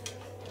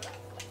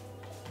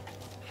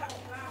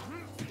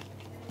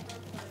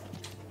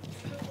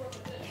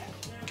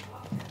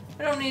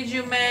 I don't need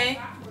you, May.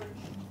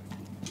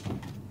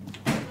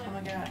 Oh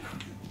my god.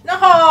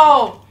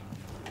 No!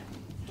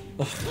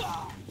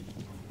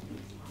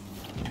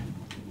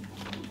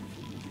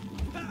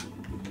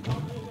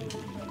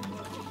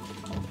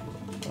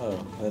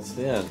 Oh, that's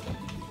the end.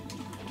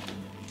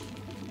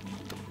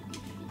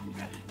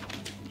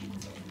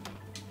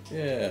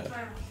 Yeah.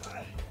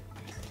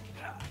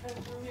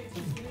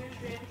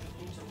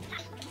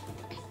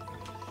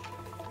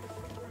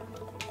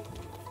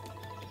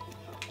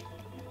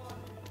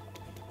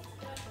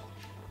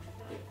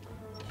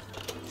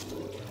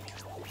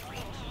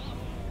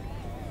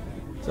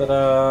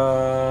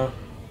 Ta-da!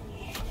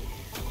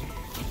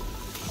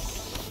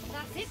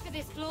 That's it for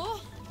this floor.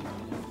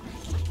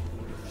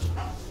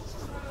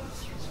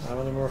 How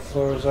many more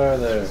floors are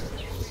there?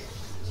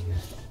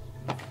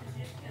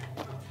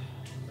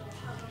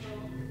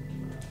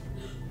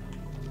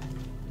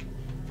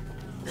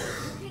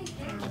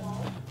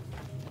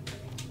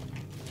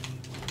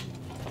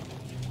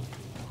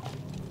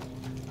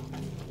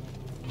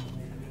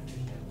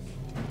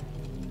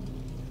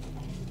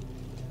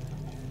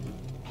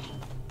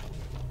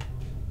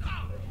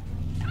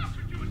 How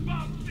could you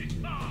advance this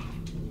far?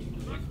 You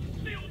must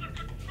steal the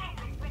control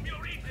room from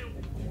your evil.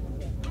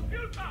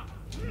 Computer,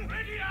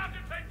 ready our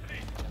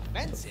defenses.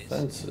 Defenses?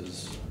 Fences.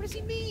 What does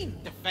he mean,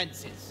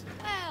 defenses?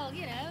 Well,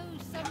 you know,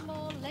 some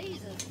more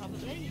lasers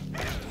probably.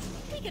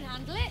 We can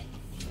handle it.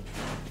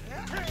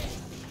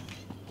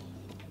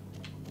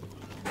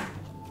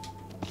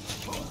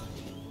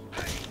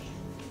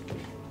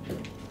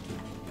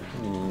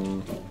 Hmm.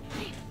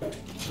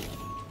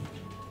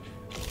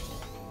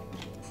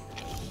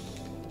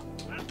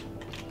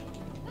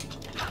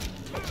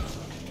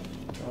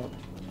 Oh.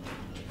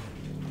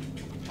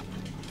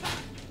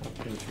 I'm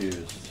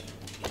confused.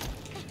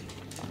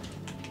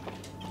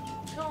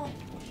 Don't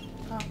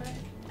pop it.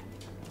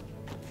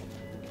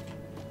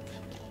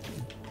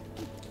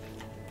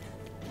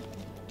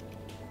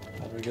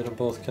 How do we get them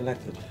both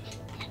connected?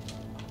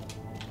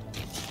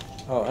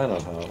 Oh, I know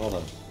how. Hold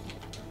on.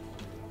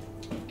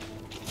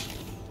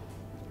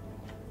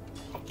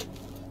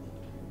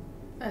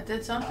 That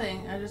did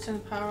something. I just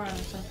turned the power on or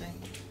something.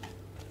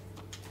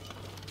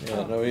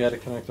 Yeah, no, we gotta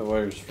connect the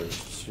wires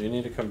first. So you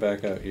need to come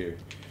back out here.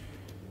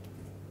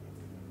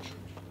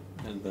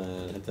 And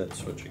then hit that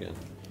switch again.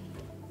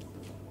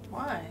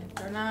 Why?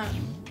 They're not...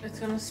 It's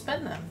gonna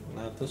spin them.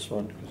 Not this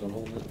one, because I'm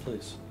holding it in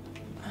place.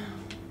 I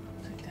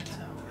think that's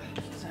how it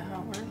works. Is that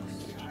how it works?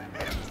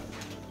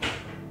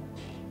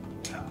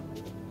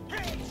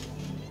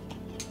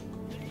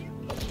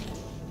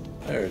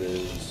 There it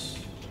is.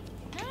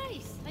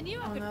 Nice. I knew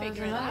I Oh, could no, there's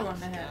figure it another out. one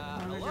to hit.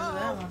 What do we do with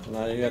that one?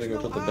 Now you gotta go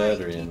put the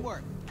battery in.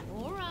 Teamwork.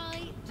 All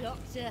right,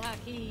 Dr.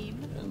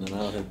 Hakim. And then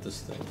I'll hit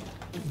this thing.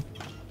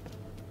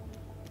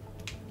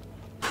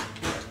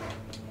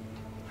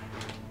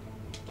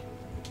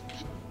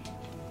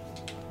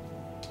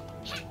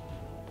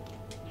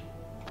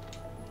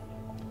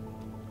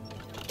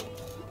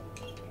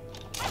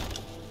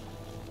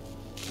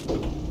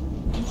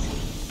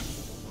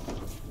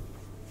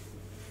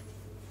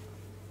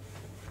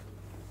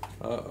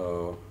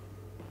 Uh-oh.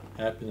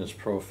 Happiness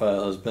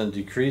profile has been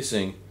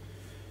decreasing.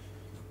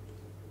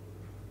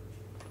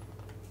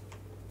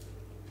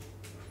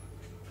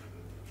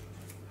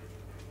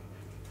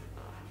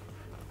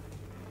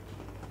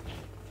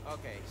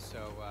 Okay, so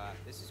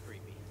this is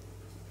creepy.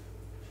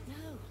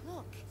 No,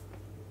 look.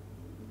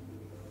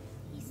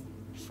 He's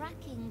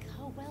tracking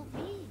her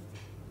well-being.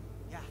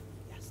 Yeah,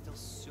 still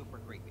super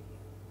creepy.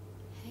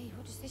 Hey,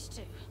 what does this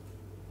do?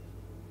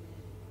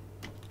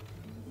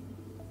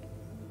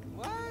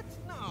 What?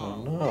 No,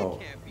 Oh, no.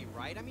 that can't be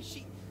right. I mean,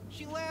 she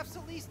laughs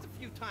at least a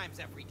few times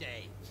every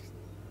day.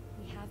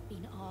 We have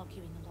been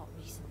arguing a lot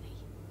recently.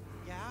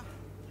 Yeah,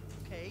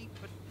 okay,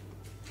 but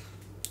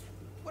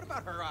what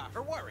about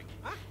her worry,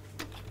 huh?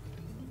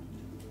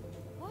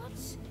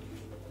 What?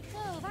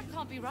 No, that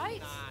can't be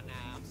right.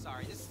 Nah, I'm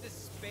sorry. This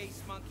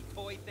space monkey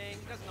toy thing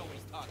doesn't know what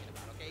he's talking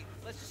about, okay?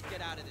 Let's just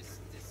get out of this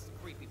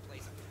creepy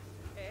place.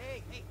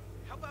 Hey,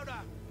 how about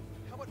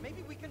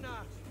maybe we can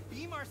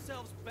beam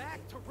ourselves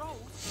back to Rose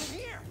from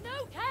here?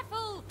 No,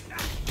 careful!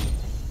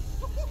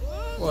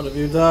 What have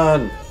you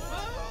done?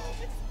 Oh,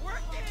 it's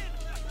working!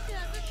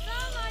 Doesn't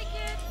sound like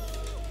it.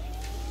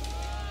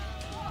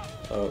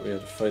 Oh, we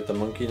have to fight the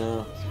monkey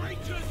now.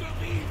 Creatures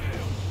of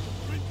evil,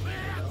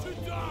 prepare to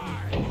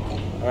die.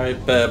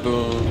 Alright,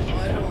 Baboon. Oh,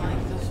 I don't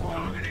like this one.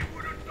 Targeting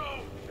wouldn't go.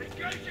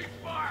 Engaging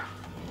fire.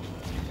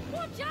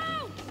 Watch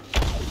out!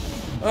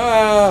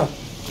 Ah!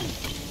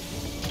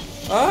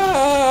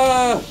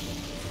 Ah!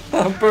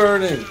 I'm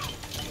burning.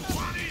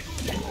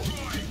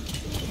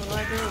 What do I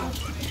do?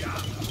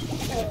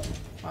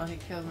 Oh, he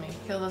killed me. He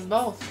killed us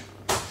both.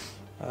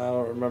 I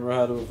don't remember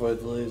how to avoid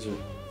the laser.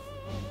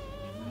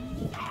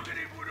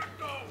 Targeting wouldn't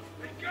go.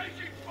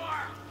 Engaging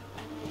fire.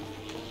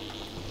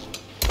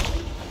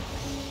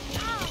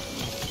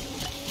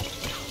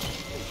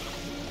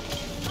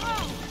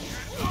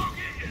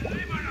 Target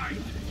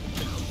eliminate.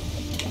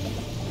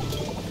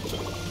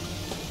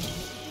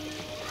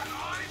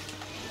 Alive?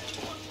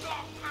 What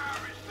dark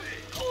power is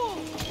this?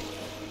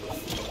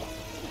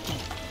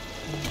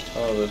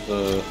 Oh, there's a...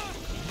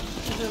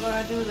 This is what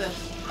I do this.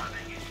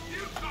 Running in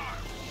new car.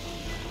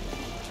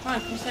 Come on,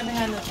 come stand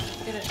behind this.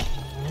 Get it.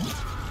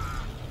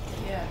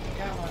 Yeah,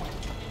 got one.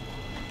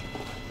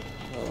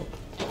 Oh,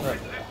 that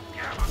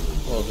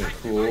wasn't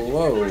cool.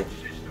 Whoa.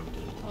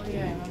 Oh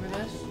yeah, remember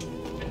this?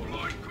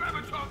 Deploy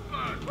graviton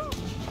burst.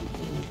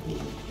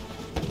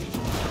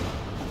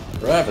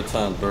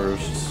 Graviton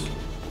bursts.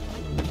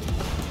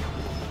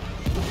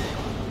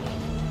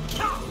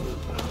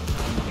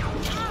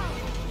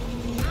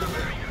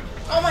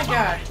 Oh my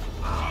god!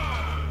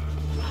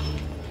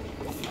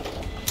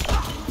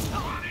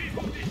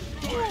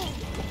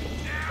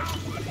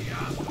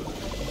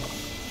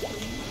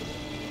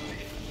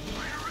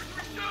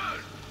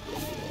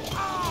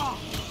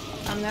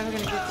 I'm never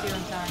gonna get to you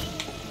in time.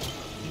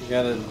 You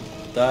gotta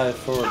dive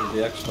forward to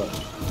the X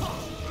button.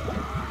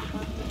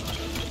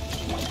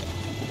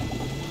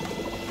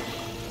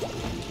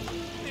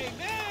 Hey,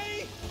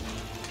 May!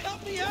 Help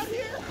me out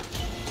here!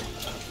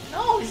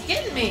 No, he's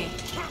getting me!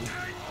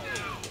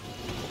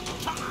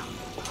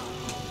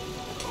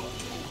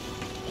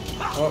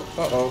 Oh,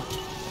 uh-oh.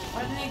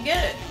 Why didn't he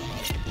get it?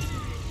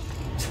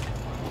 Just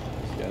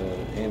gotta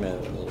aim at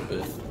it a little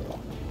bit.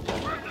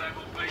 Red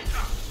level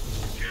beta.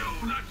 Kill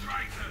the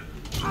traitors.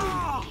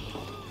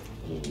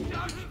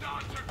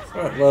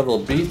 What level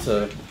beta?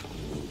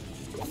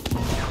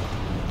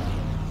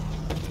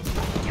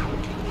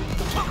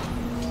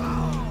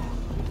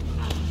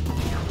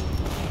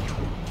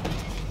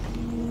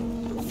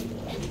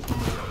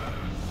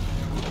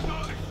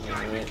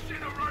 Alright.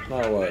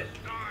 Now what?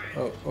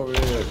 Oh, over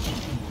here.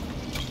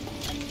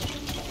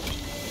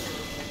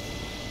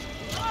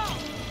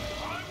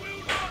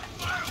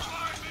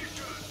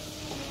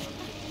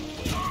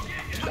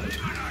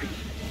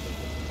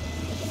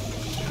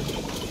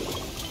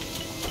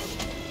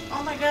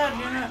 Oh my god,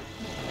 you're not...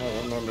 I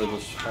don't remember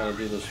this how to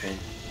do this one.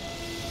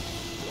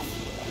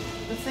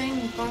 The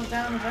thing goes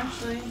down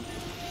eventually.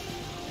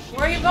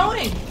 Where are you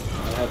going?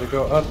 I had to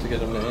go up to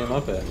get him to aim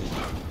up at me.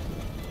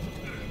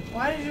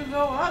 Why did you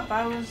go up?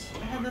 I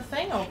had the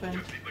thing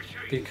open.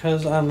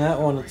 Because on that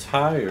one it's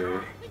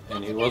higher,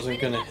 and he wasn't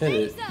gonna hit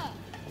it.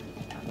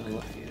 I'm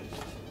confused.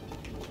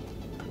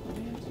 What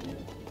do you have to do?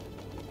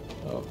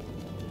 Oh.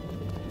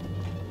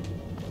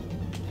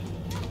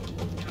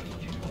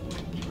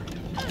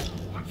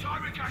 I'm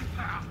sorry, again,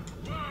 pal.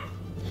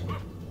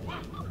 What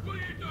are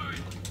you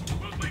doing?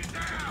 Put me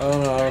down! Oh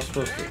no, I was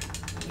supposed to.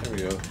 There we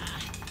go.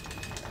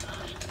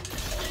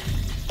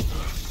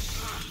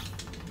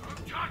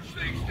 Don't touch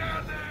things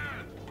down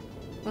there!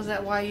 Was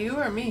that why you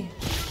or me?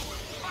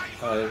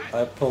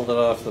 I pulled it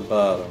off the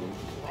bottom.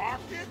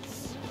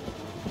 Rockets?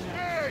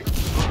 Hey!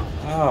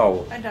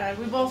 Ow! I died.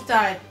 We both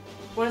died.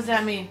 What does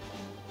that mean?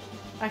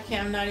 I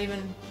can't. I'm not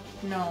even.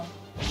 No.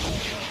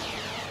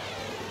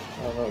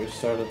 Oh no, we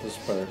started this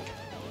part.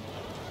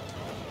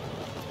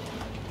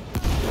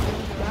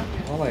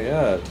 Oh my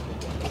god.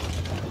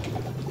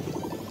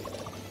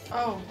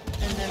 Oh,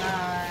 and then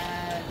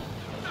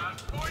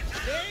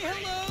Say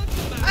hello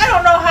to I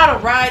don't know how to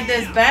ride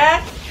this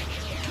back.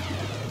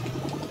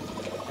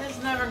 It's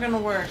never gonna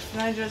work.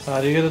 And I just.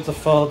 How do you get it to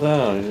fall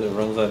down? It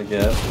runs out of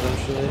gas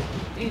eventually?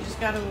 You just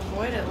gotta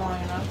avoid it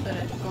long enough that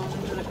it goes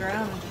into the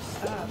ground and just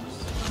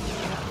stops. You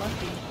got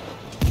lucky.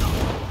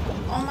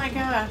 Oh my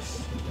gosh.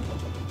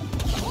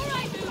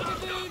 Alright, Moon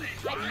Baboon,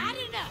 I've had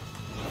enough.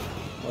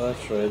 Well,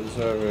 that's right, these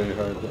are very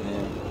hard to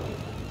aim.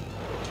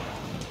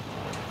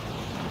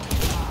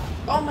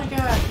 Oh my god.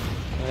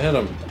 I hit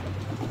him.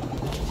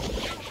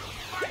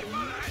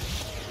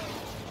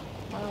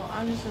 Well,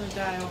 I'm just gonna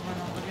die over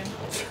and over again.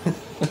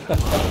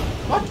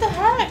 What the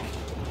heck?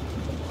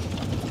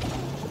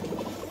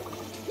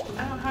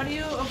 How do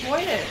you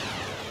avoid it?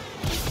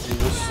 You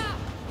just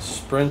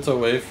sprint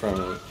away from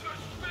it.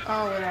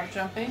 Oh, without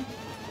jumping?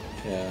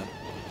 Yeah.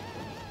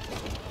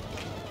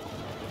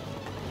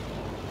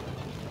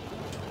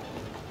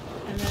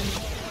 And then.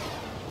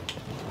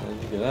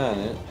 And you get on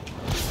it.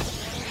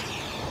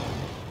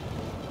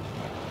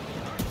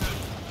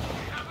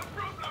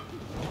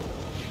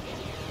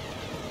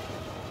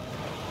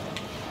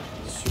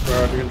 Super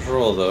hard to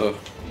control though.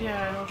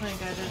 Yeah, I don't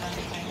think I did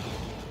anything.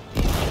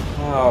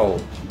 Ow.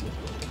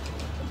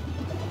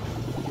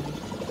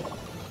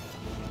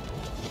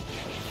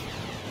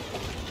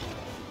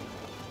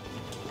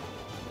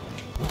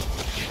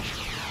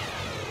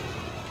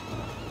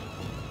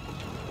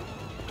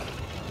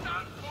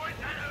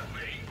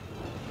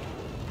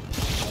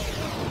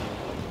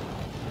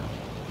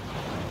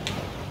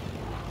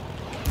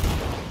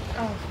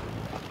 Oh.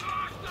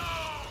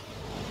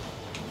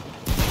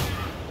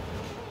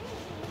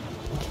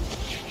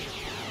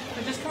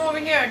 But just come over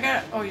here. I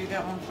got. Oh, you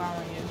got one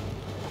following you.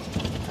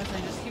 I was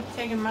like, just keep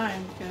taking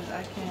mine because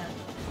I can't.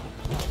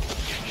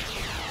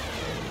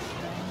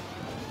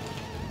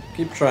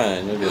 Keep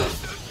trying, you'll get it.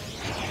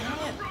 Dang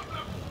it.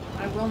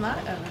 I will not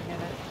ever get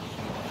it.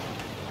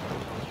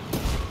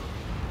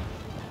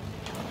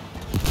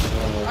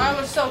 I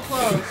was so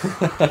close.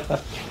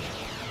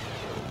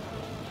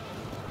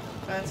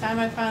 By the time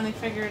I finally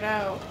figure it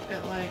out,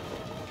 it like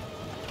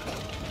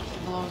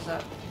blows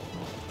up.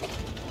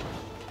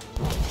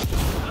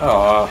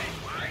 Oh,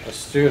 I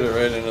steered it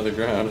right into the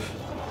ground.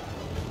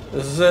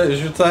 This is it.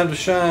 It's your time to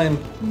shine.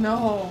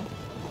 No.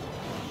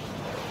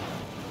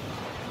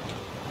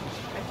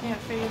 I can't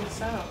figure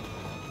this out.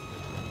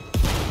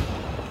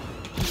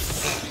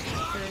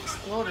 It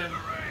exploded.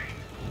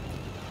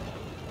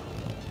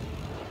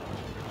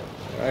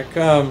 Here I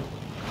come.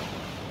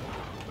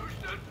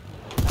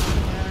 I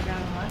never got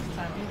him last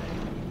time either.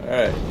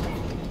 Alright.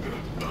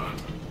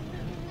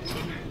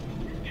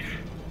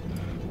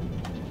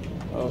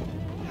 Oh.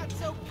 Not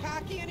so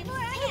cocky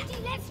anymore. Cody,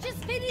 let's just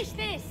finish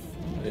this.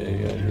 Yeah, you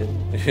gotta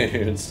get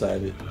you're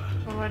inside it.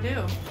 What do I do?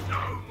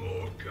 No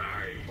more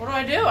game. What do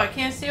I do? I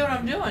can't see what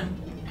I'm doing.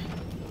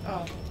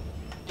 Oh.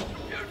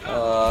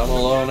 I'm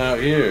alone out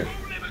here.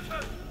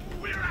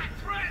 We're at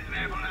threat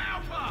level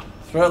alpha.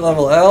 Threat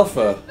level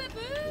alpha.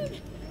 Baboon,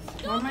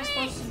 What am I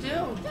supposed to do?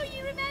 don't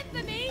you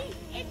remember me?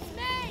 It's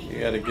me. You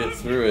gotta get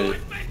through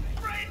it.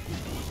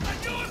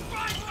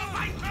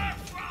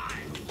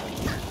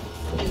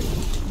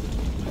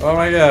 Oh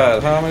my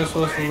god, how am I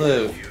supposed to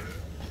live?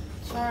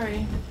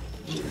 Sorry.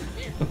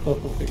 Oh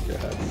my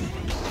god.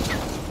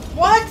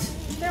 What?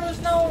 There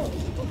was no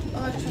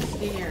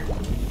electricity here.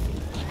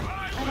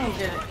 I don't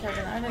get it,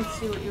 Kevin. I didn't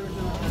see what you were doing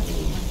when you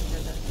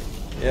did it.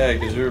 Yeah,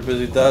 because you were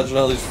busy dodging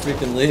all these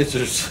freaking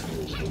lasers.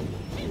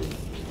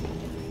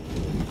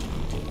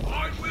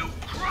 I will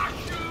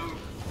crush you.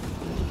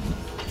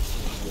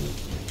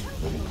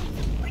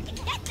 Where did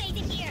that made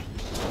it here?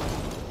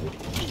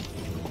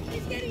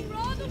 It's getting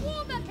rather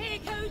warm up here,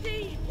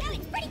 Cody. Yeah,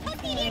 it's pretty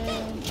cozy in here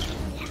too.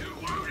 You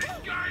won't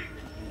escape.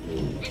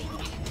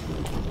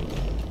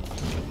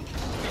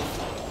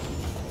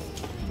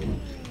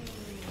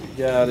 You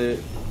got it.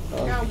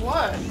 Got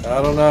what?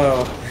 I don't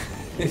know.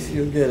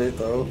 You'll get it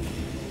though.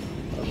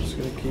 I'm just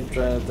gonna keep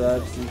trying to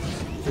dodge these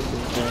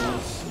freaking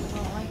things. I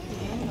don't like the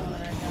angle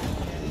that I got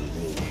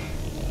here.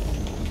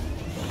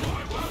 I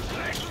won't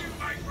let you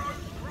make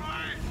Rose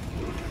cry.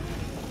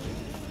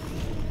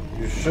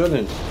 You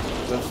shouldn't.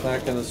 that's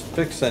not gonna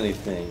fix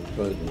anything,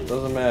 but it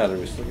doesn't matter,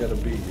 we still gotta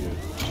beat you.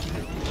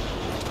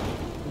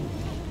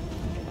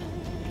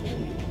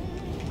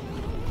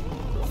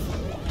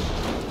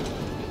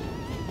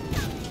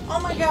 Oh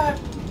my god!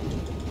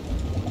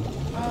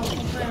 Oh,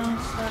 hopefully I don't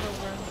start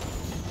over.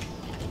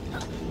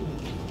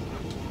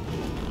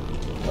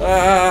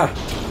 Ah!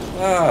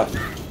 Ah!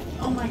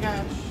 Oh my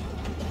gosh.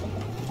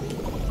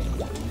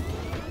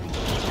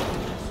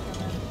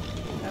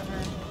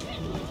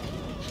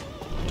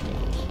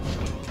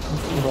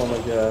 Oh my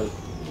god.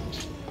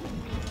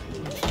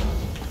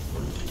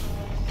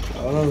 I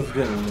don't know if it's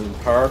getting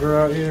harder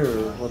out here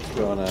or what's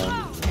going on.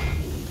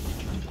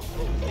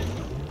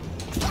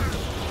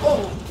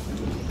 Oh!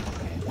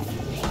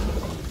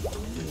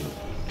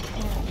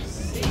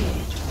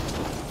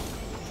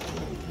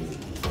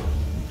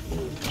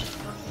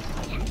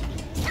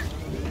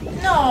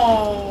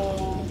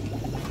 No!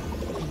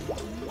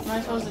 Am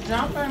I supposed to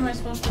jump or am I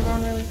supposed to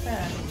run really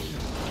fast?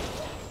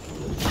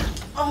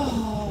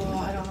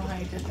 Oh, I don't know how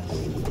you did this.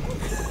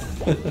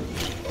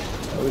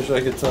 I wish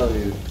I could tell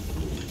you.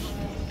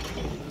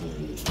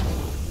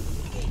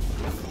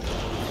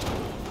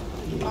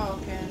 Oh,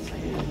 okay, that's how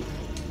you did it.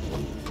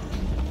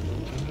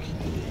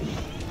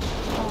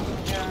 Oh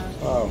my god.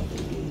 Oh.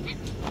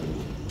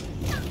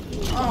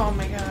 Oh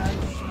my god.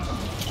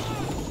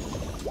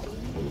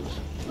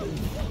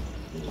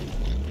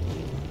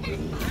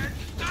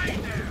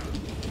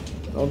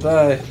 Don't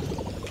die.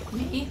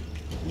 Me?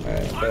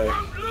 Alright, okay.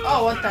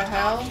 Oh, what the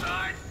hell?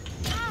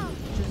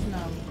 Just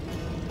no.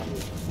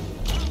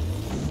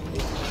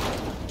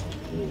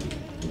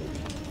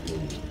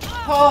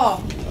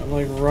 Oh! I'm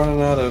like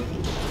running out of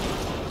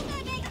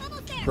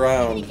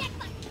ground.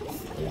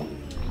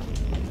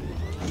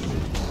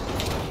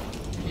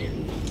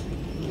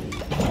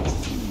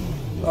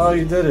 Oh,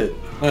 you did it.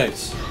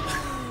 Nice.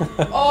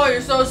 Oh,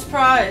 you're so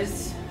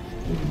surprised.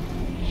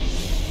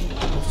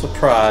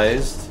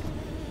 Surprised.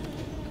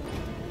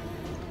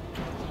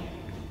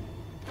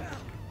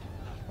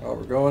 Oh,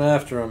 we're going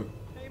after him.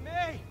 Hey,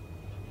 May!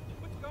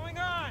 What's going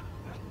on?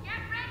 Get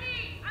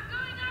ready! I'm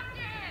going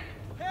after him!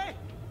 Hey!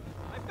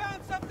 I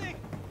found something!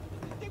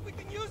 I think we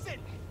can use it!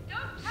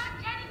 Don't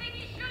touch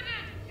anything you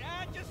shouldn't!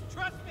 Yeah, just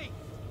trust me!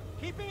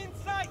 Keep him in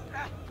sight!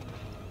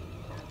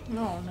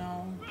 No,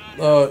 no.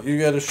 Oh, you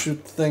gotta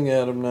shoot the thing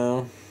at him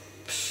now.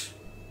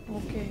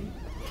 Okay.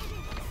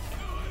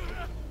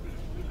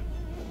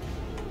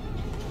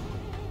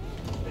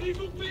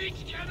 Evil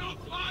beings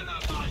cannot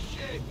pilot my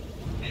ship!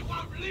 It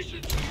won't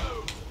listen to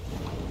you!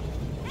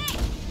 Hey!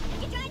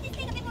 Can you drive this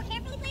thing a bit more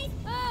carefully, please?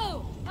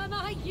 Oh! Are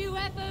my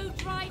UFO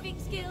driving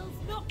skills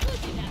not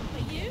good enough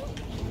for you?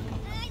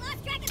 I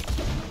lost track of...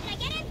 Did I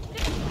get him?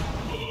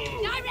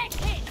 Direct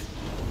hit!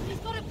 He's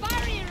got a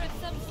barrier of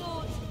some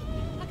sort.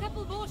 A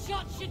couple more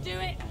shots should do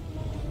it.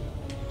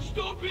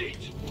 Stop it!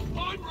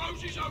 I'm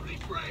Rose's only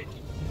friend!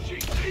 She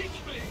needs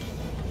me!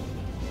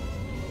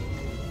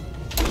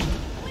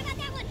 What about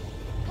that one?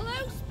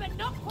 Close, but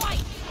not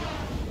quite.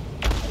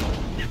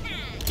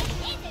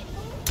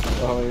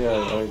 Oh my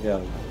god, oh my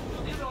god.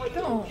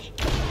 Don't.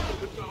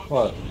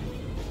 What?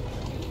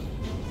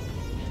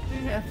 You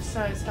need to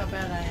emphasize how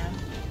bad I am.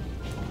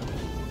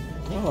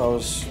 No, I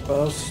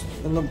was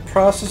in the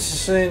process of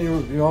saying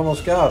you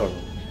almost got him.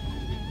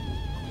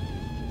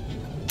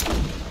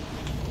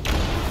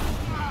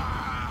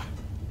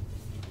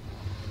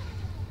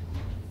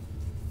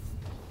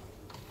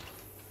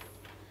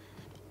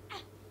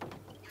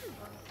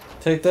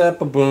 Take that,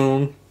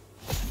 baboon.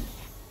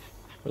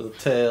 With a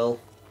tail.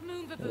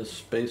 Moon And a Baboon,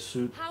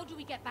 spacesuit. how do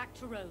we get back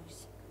to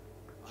Rose?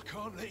 I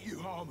can't let you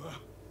harm her.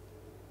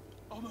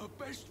 I'm her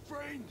best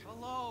friend.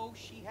 Hello,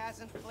 she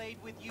hasn't played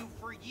with you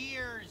for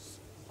years,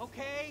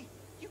 okay?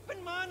 You've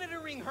been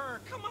monitoring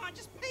her. Come on,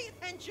 just pay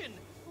attention.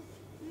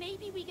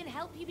 Maybe we can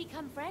help you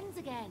become friends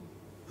again.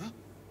 Huh?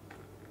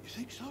 You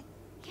think so?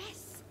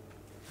 Yes.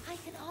 I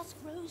can ask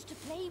Rose to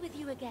play with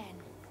you again.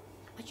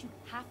 But you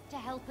have to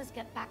help us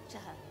get back to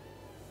her.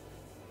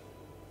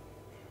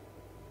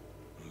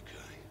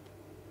 Okay.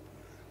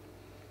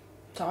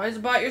 It's always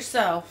about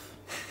yourself.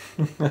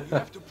 You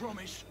have to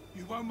promise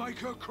you won't make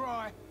her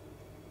cry.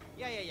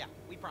 Yeah,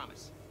 we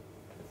promise.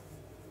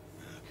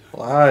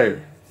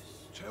 Liar.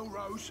 Tell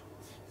Rose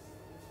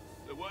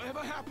that whatever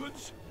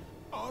happens,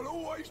 I'll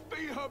always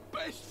be her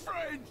best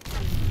friend.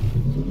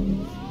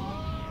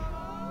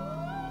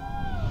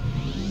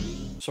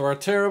 So our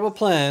terrible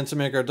plan to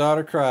make our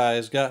daughter cry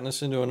has gotten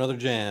us into another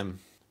jam.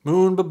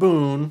 Moon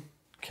Baboon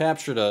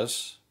captured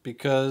us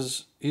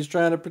because he's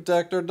trying to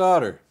protect our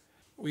daughter.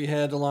 We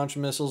had to launch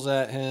missiles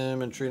at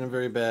him and treat him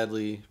very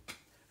badly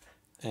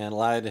and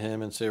lie to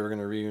him and say we're going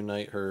to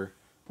reunite her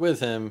with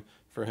him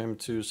for him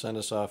to send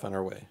us off on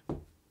our way.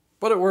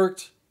 But it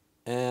worked,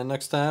 and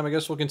next time I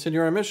guess we'll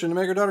continue our mission to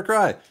make our daughter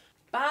cry.